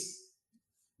these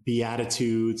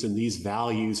beatitudes and these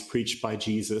values preached by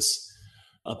Jesus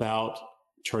about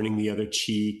turning the other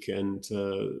cheek and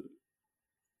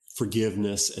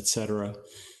forgiveness, etc.,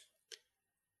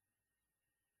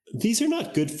 these are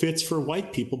not good fits for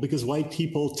white people, because white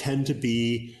people tend to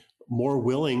be more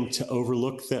willing to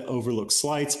overlook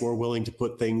slights, more willing to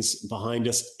put things behind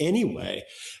us anyway.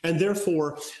 And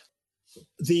therefore,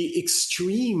 the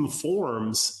extreme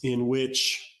forms in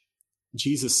which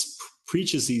Jesus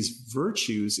preaches these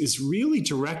virtues is really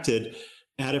directed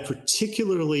at a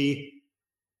particularly,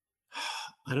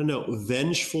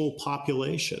 vengeful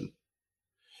population.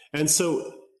 And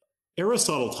so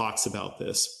Aristotle talks about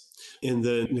this in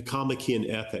the Nicomachean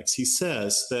Ethics. He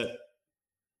says that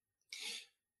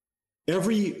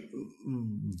every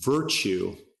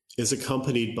virtue is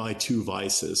accompanied by two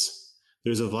vices.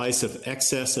 There's a vice of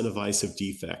excess and a vice of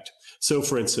defect. So,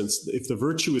 for instance, if the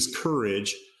virtue is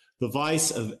courage, the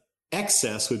vice of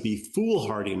excess would be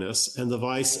foolhardiness, and the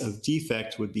vice of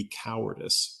defect would be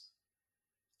cowardice.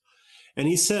 And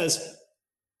he says,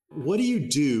 what do you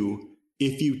do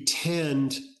if you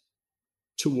tend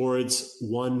towards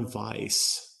one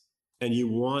vice and you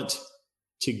want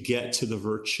to get to the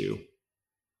virtue?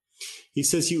 He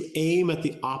says you aim at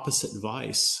the opposite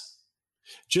vice.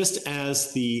 Just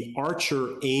as the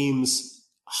archer aims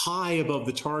high above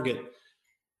the target,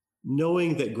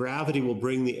 knowing that gravity will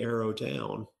bring the arrow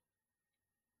down.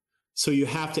 So you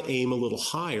have to aim a little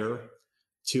higher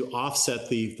to offset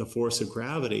the force of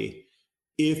gravity.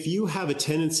 If you have a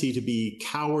tendency to be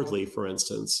cowardly, for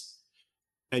instance,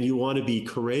 and you want to be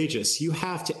courageous, you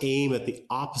have to aim at the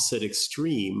opposite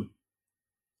extreme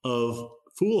of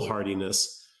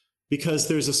foolhardiness, because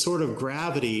there's a sort of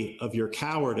gravity of your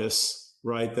cowardice,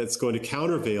 right, that's going to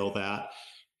countervail that.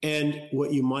 And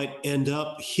what you might end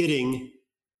up hitting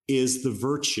is the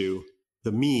virtue,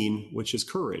 the mean, which is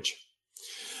courage.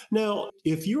 Now,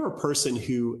 if you're a person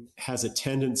who has a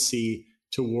tendency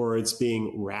towards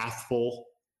being wrathful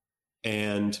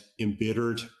and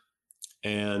embittered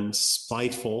and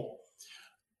spiteful,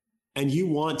 and you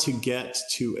want to get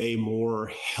to a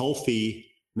more healthy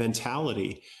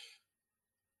mentality,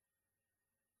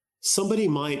 somebody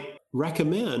might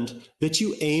recommend that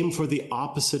you aim for the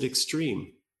opposite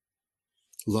extreme.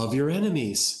 Love your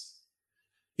enemies.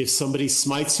 If somebody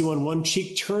smites you on one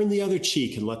cheek, turn the other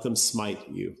cheek and let them smite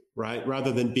you, right?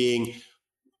 Rather than being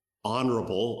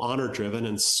honorable, honor-driven,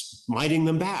 and smiting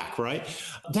them back, right?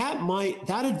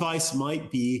 That advice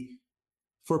might be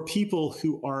for people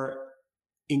who are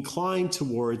inclined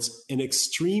towards an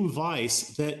extreme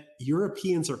vice that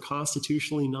Europeans are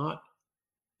constitutionally not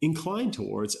inclined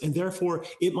towards. And therefore,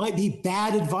 it might be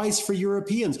bad advice for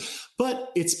Europeans,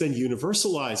 but it's been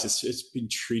universalized. It's been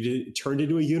turned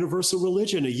into a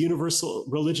universal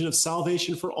religion of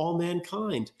salvation for all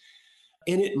mankind.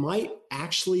 And it might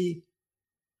actually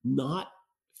not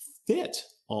fit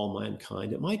all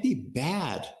mankind. It might be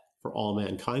bad for all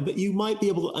mankind, but you might be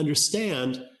able to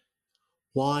understand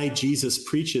why Jesus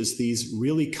preaches these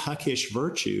really cuckish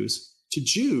virtues to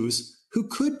Jews who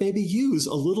could maybe use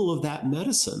a little of that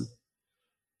medicine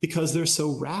because they're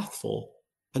so wrathful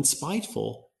and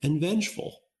spiteful and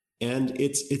vengeful. And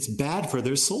it's bad for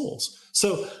their souls.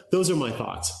 So those are my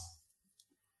thoughts.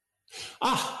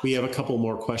 We have a couple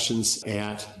more questions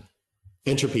at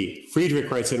Entropy.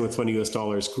 Friedrich writes in with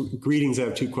 $20. Greetings, I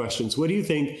have two questions. What do you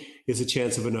think is a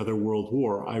chance of another world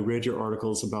war? I read your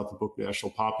articles about the book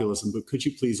National Populism, but could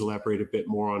you please elaborate a bit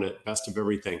more on it? Best of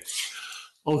everything.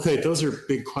 Okay, those are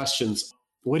big questions.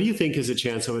 What do you think is a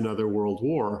chance of another world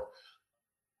war?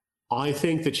 I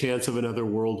think the chance of another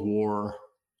world war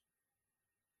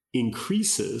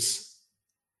increases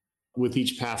with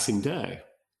each passing day.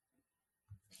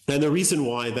 And the reason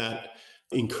why that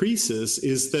increases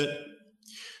is that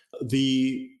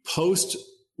the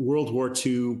post-World War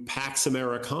II Pax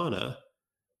Americana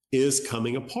is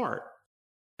coming apart.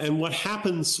 And what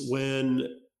happens when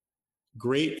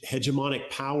great hegemonic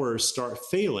powers start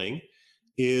failing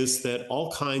is that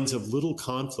all kinds of little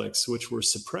conflicts which were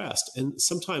suppressed, and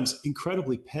sometimes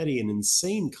incredibly petty and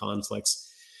insane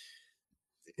conflicts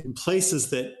in places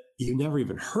that you never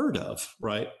even heard of,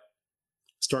 right,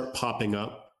 start popping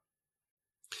up.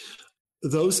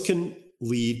 Those can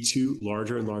lead to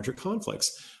larger and larger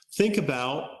conflicts. Think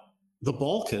about the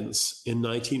Balkans in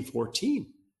 1914.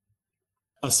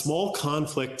 A small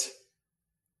conflict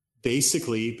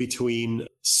basically between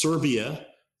Serbia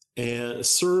and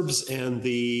Serbs and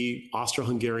the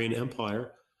Austro-Hungarian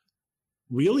Empire,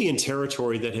 really in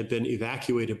territory that had been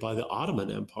evacuated by the Ottoman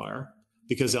Empire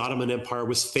because the Ottoman Empire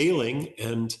was failing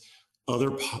and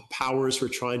other powers were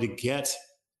trying to get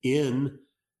in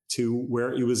to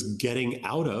where it was getting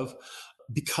out of.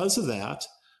 Because of that,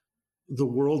 the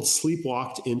world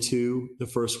sleepwalked into the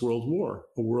First World War,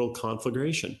 a world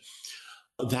conflagration.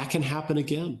 That can happen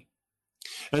again.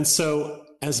 And so,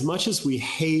 as much as we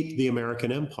hate the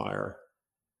American empire,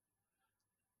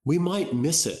 we might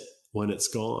miss it when it's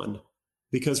gone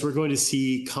because we're going to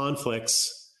see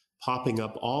conflicts popping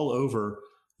up all over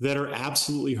that are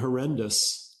absolutely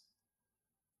horrendous.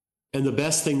 And the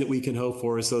best thing that we can hope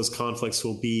for is those conflicts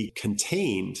will be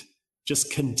contained,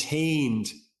 just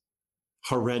contained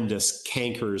horrendous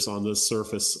cankers on the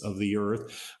surface of the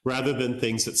earth, rather than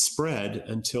things that spread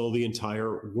until the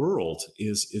entire world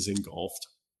is engulfed.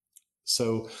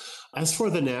 So as for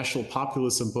the National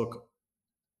Populism book,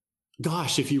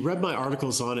 gosh, if you read my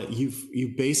articles on it,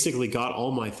 you've basically got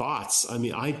all my thoughts. I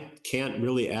mean, I can't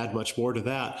really add much more to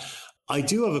that. I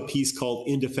do have a piece called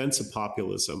In Defense of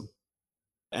Populism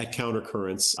at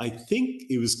Countercurrents. I think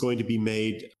it was going to be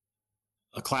made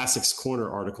a Classics Corner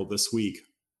article this week.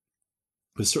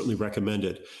 It was certainly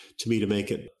recommended to me to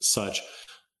make it such.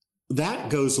 That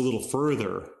goes a little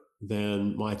further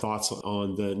than my thoughts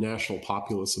on the National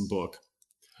Populism book.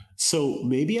 So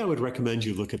maybe I would recommend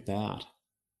you look at that.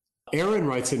 Aaron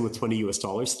writes in with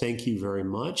 $20. Thank you very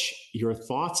much. Your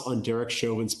thoughts on Derek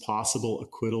Chauvin's possible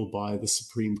acquittal by the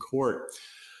Supreme Court?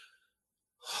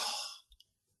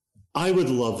 I would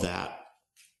love that.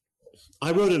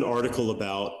 I wrote an article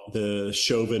about the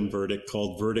Chauvin verdict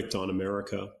called Verdict on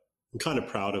America. I'm kind of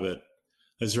proud of it.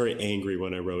 I was very angry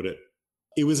when I wrote it.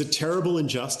 It was a terrible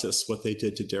injustice what they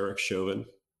did to Derek Chauvin.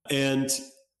 And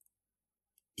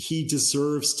he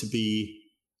deserves to be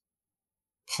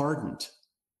pardoned.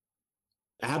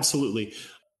 Absolutely.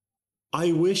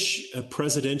 I wish a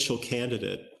presidential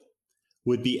candidate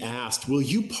would be asked, will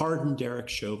you pardon Derek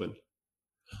Chauvin?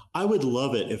 I would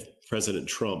love it if President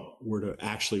Trump were to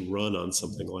actually run on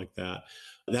something like that.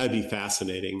 That'd be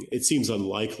fascinating. It seems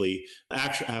unlikely.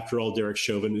 After all, Derek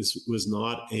Chauvin was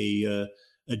not a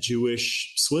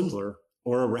Jewish swindler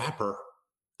or a rapper.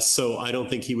 So I don't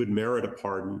think he would merit a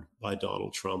pardon by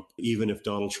Donald Trump, even if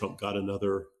Donald Trump got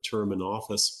another term in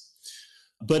office.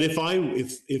 But if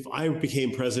I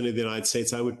became president of the United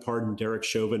States, I would pardon Derek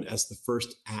Chauvin as the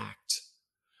first act,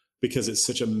 because it's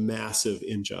such a massive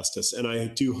injustice. And I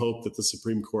do hope that the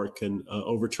Supreme Court can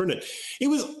overturn it. It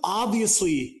was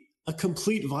obviously a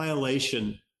complete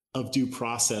violation of due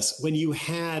process when you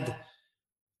had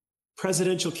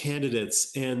presidential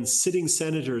candidates and sitting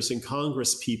senators and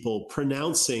Congress people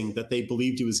pronouncing that they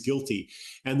believed he was guilty,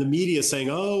 and the media saying,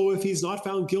 oh, if he's not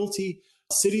found guilty,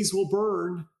 cities will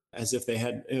burn, as if they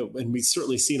had, and we've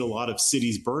certainly seen a lot of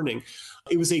cities burning.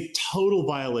 It was a total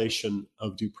violation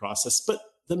of due process, but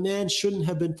the man shouldn't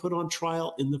have been put on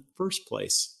trial in the first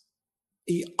place.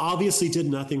 He obviously did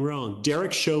nothing wrong.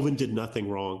 Derek Chauvin did nothing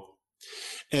wrong.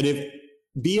 And if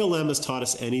BLM has taught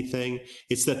us anything,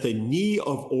 it's that the knee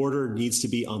of order needs to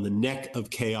be on the neck of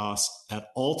chaos at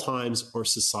all times, or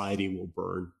society will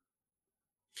burn.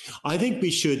 I think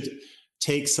we should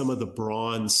take some of the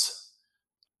bronze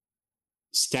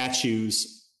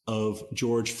statues of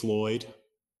George Floyd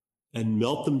and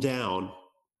melt them down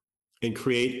and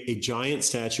create a giant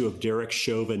statue of Derek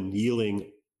Chauvin kneeling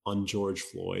on George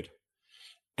Floyd.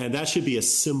 And that should be a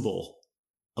symbol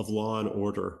of law and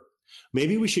order.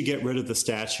 Maybe we should get rid of the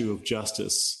statue of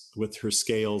Justice with her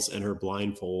scales and her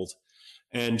blindfold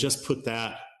and just put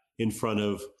that in front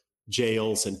of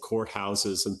jails and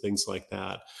courthouses and things like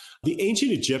that. The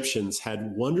ancient Egyptians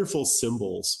had wonderful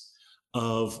symbols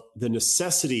of the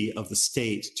necessity of the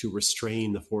state to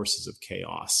restrain the forces of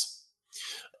chaos.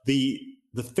 The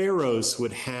pharaohs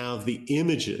would have the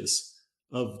images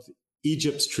of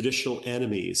Egypt's traditional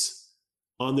enemies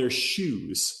on their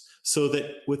shoes, so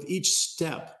that with each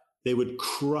step, they would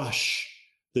crush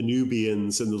the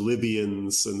Nubians and the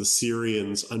Libyans and the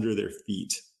Syrians under their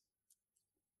feet,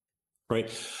 right?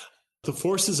 The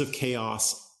forces of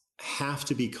chaos have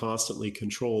to be constantly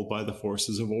controlled by the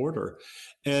forces of order.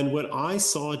 And when I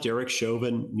saw Derek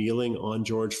Chauvin kneeling on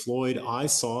George Floyd, I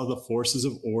saw the forces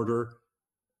of order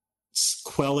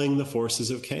quelling the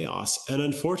forces of chaos. And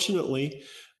unfortunately,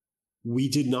 we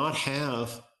did not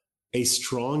have a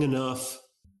strong enough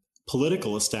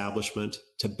political establishment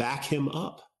to back him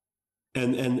up.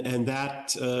 And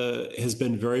that has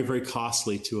been very, very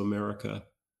costly to America.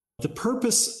 The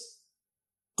purpose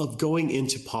of going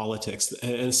into politics,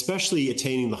 and especially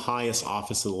attaining the highest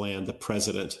office in the land, the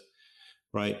president,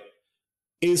 right,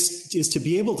 is to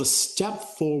be able to step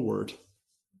forward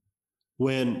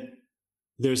when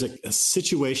there's a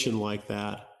situation like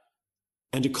that,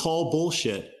 and to call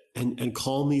bullshit and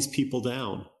calm these people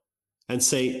down and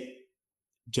say,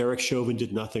 Derek Chauvin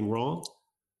did nothing wrong.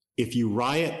 If you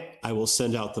riot, I will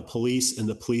send out the police, and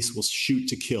the police will shoot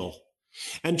to kill.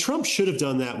 And Trump should have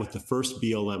done that with the first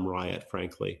BLM riot,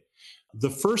 frankly. The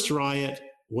first riot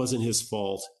wasn't his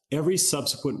fault. Every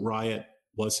subsequent riot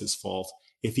was his fault.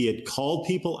 If he had called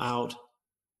people out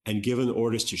and given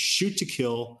orders to shoot to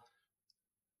kill,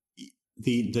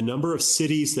 the number of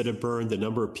cities that have burned, the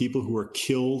number of people who were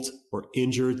killed or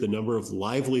injured, the number of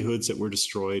livelihoods that were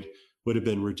destroyed would have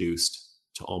been reduced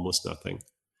to almost nothing.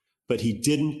 But he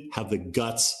didn't have the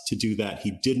guts to do that.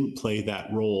 He didn't play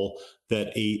that role that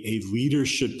a leader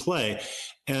should play.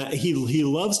 He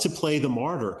loves to play the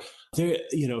martyr.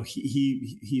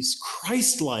 He's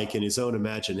Christ-like in his own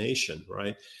imagination,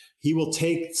 right? He will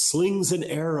take slings and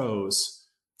arrows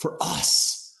for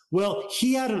us. Well,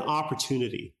 he had an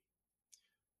opportunity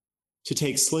to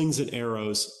take slings and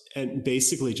arrows and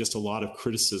basically just a lot of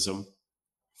criticism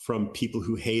from people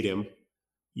who hate him.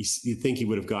 You'd think he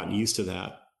would have gotten used to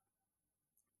that.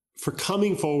 For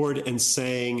coming forward and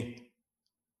saying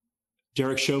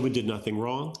Derek Chauvin did nothing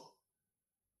wrong,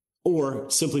 or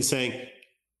simply saying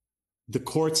the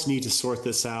courts need to sort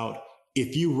this out.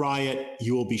 If you riot,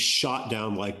 you will be shot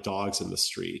down like dogs in the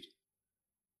street.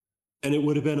 And it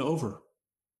would have been over.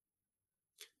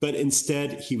 But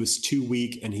instead, he was too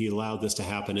weak and he allowed this to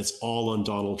happen. It's all on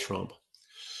Donald Trump.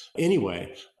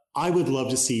 Anyway, I would love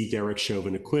to see Derek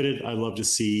Chauvin acquitted. I'd love to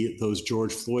see those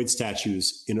George Floyd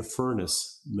statues in a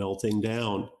furnace melting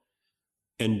down,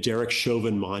 and Derek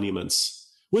Chauvin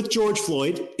monuments with George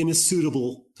Floyd in a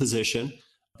suitable position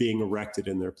being erected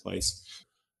in their place.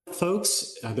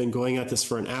 Folks, I've been going at this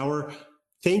for an hour.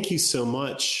 Thank you so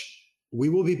much. We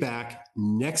will be back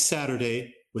next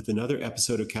Saturday with another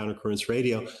episode of Countercurrents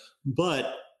Radio.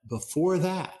 But before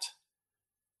that,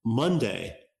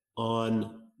 Monday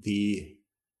on the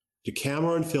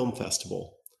Decameron Film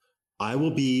Festival, I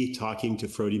will be talking to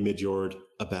Frody Midjord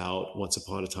about Once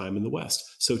Upon a Time in the West.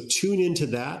 So tune into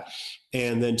that,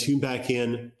 and then tune back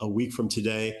in a week from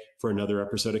today for another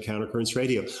episode of Countercurrents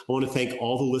Radio. I want to thank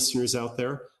all the listeners out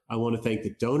there. I want to thank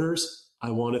the donors.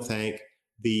 I want to thank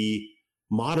the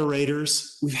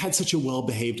moderators. We've had such a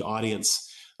well-behaved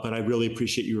audience, but I really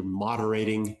appreciate your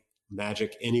moderating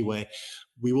magic anyway.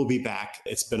 We will be back.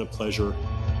 It's been a pleasure.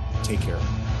 Take care.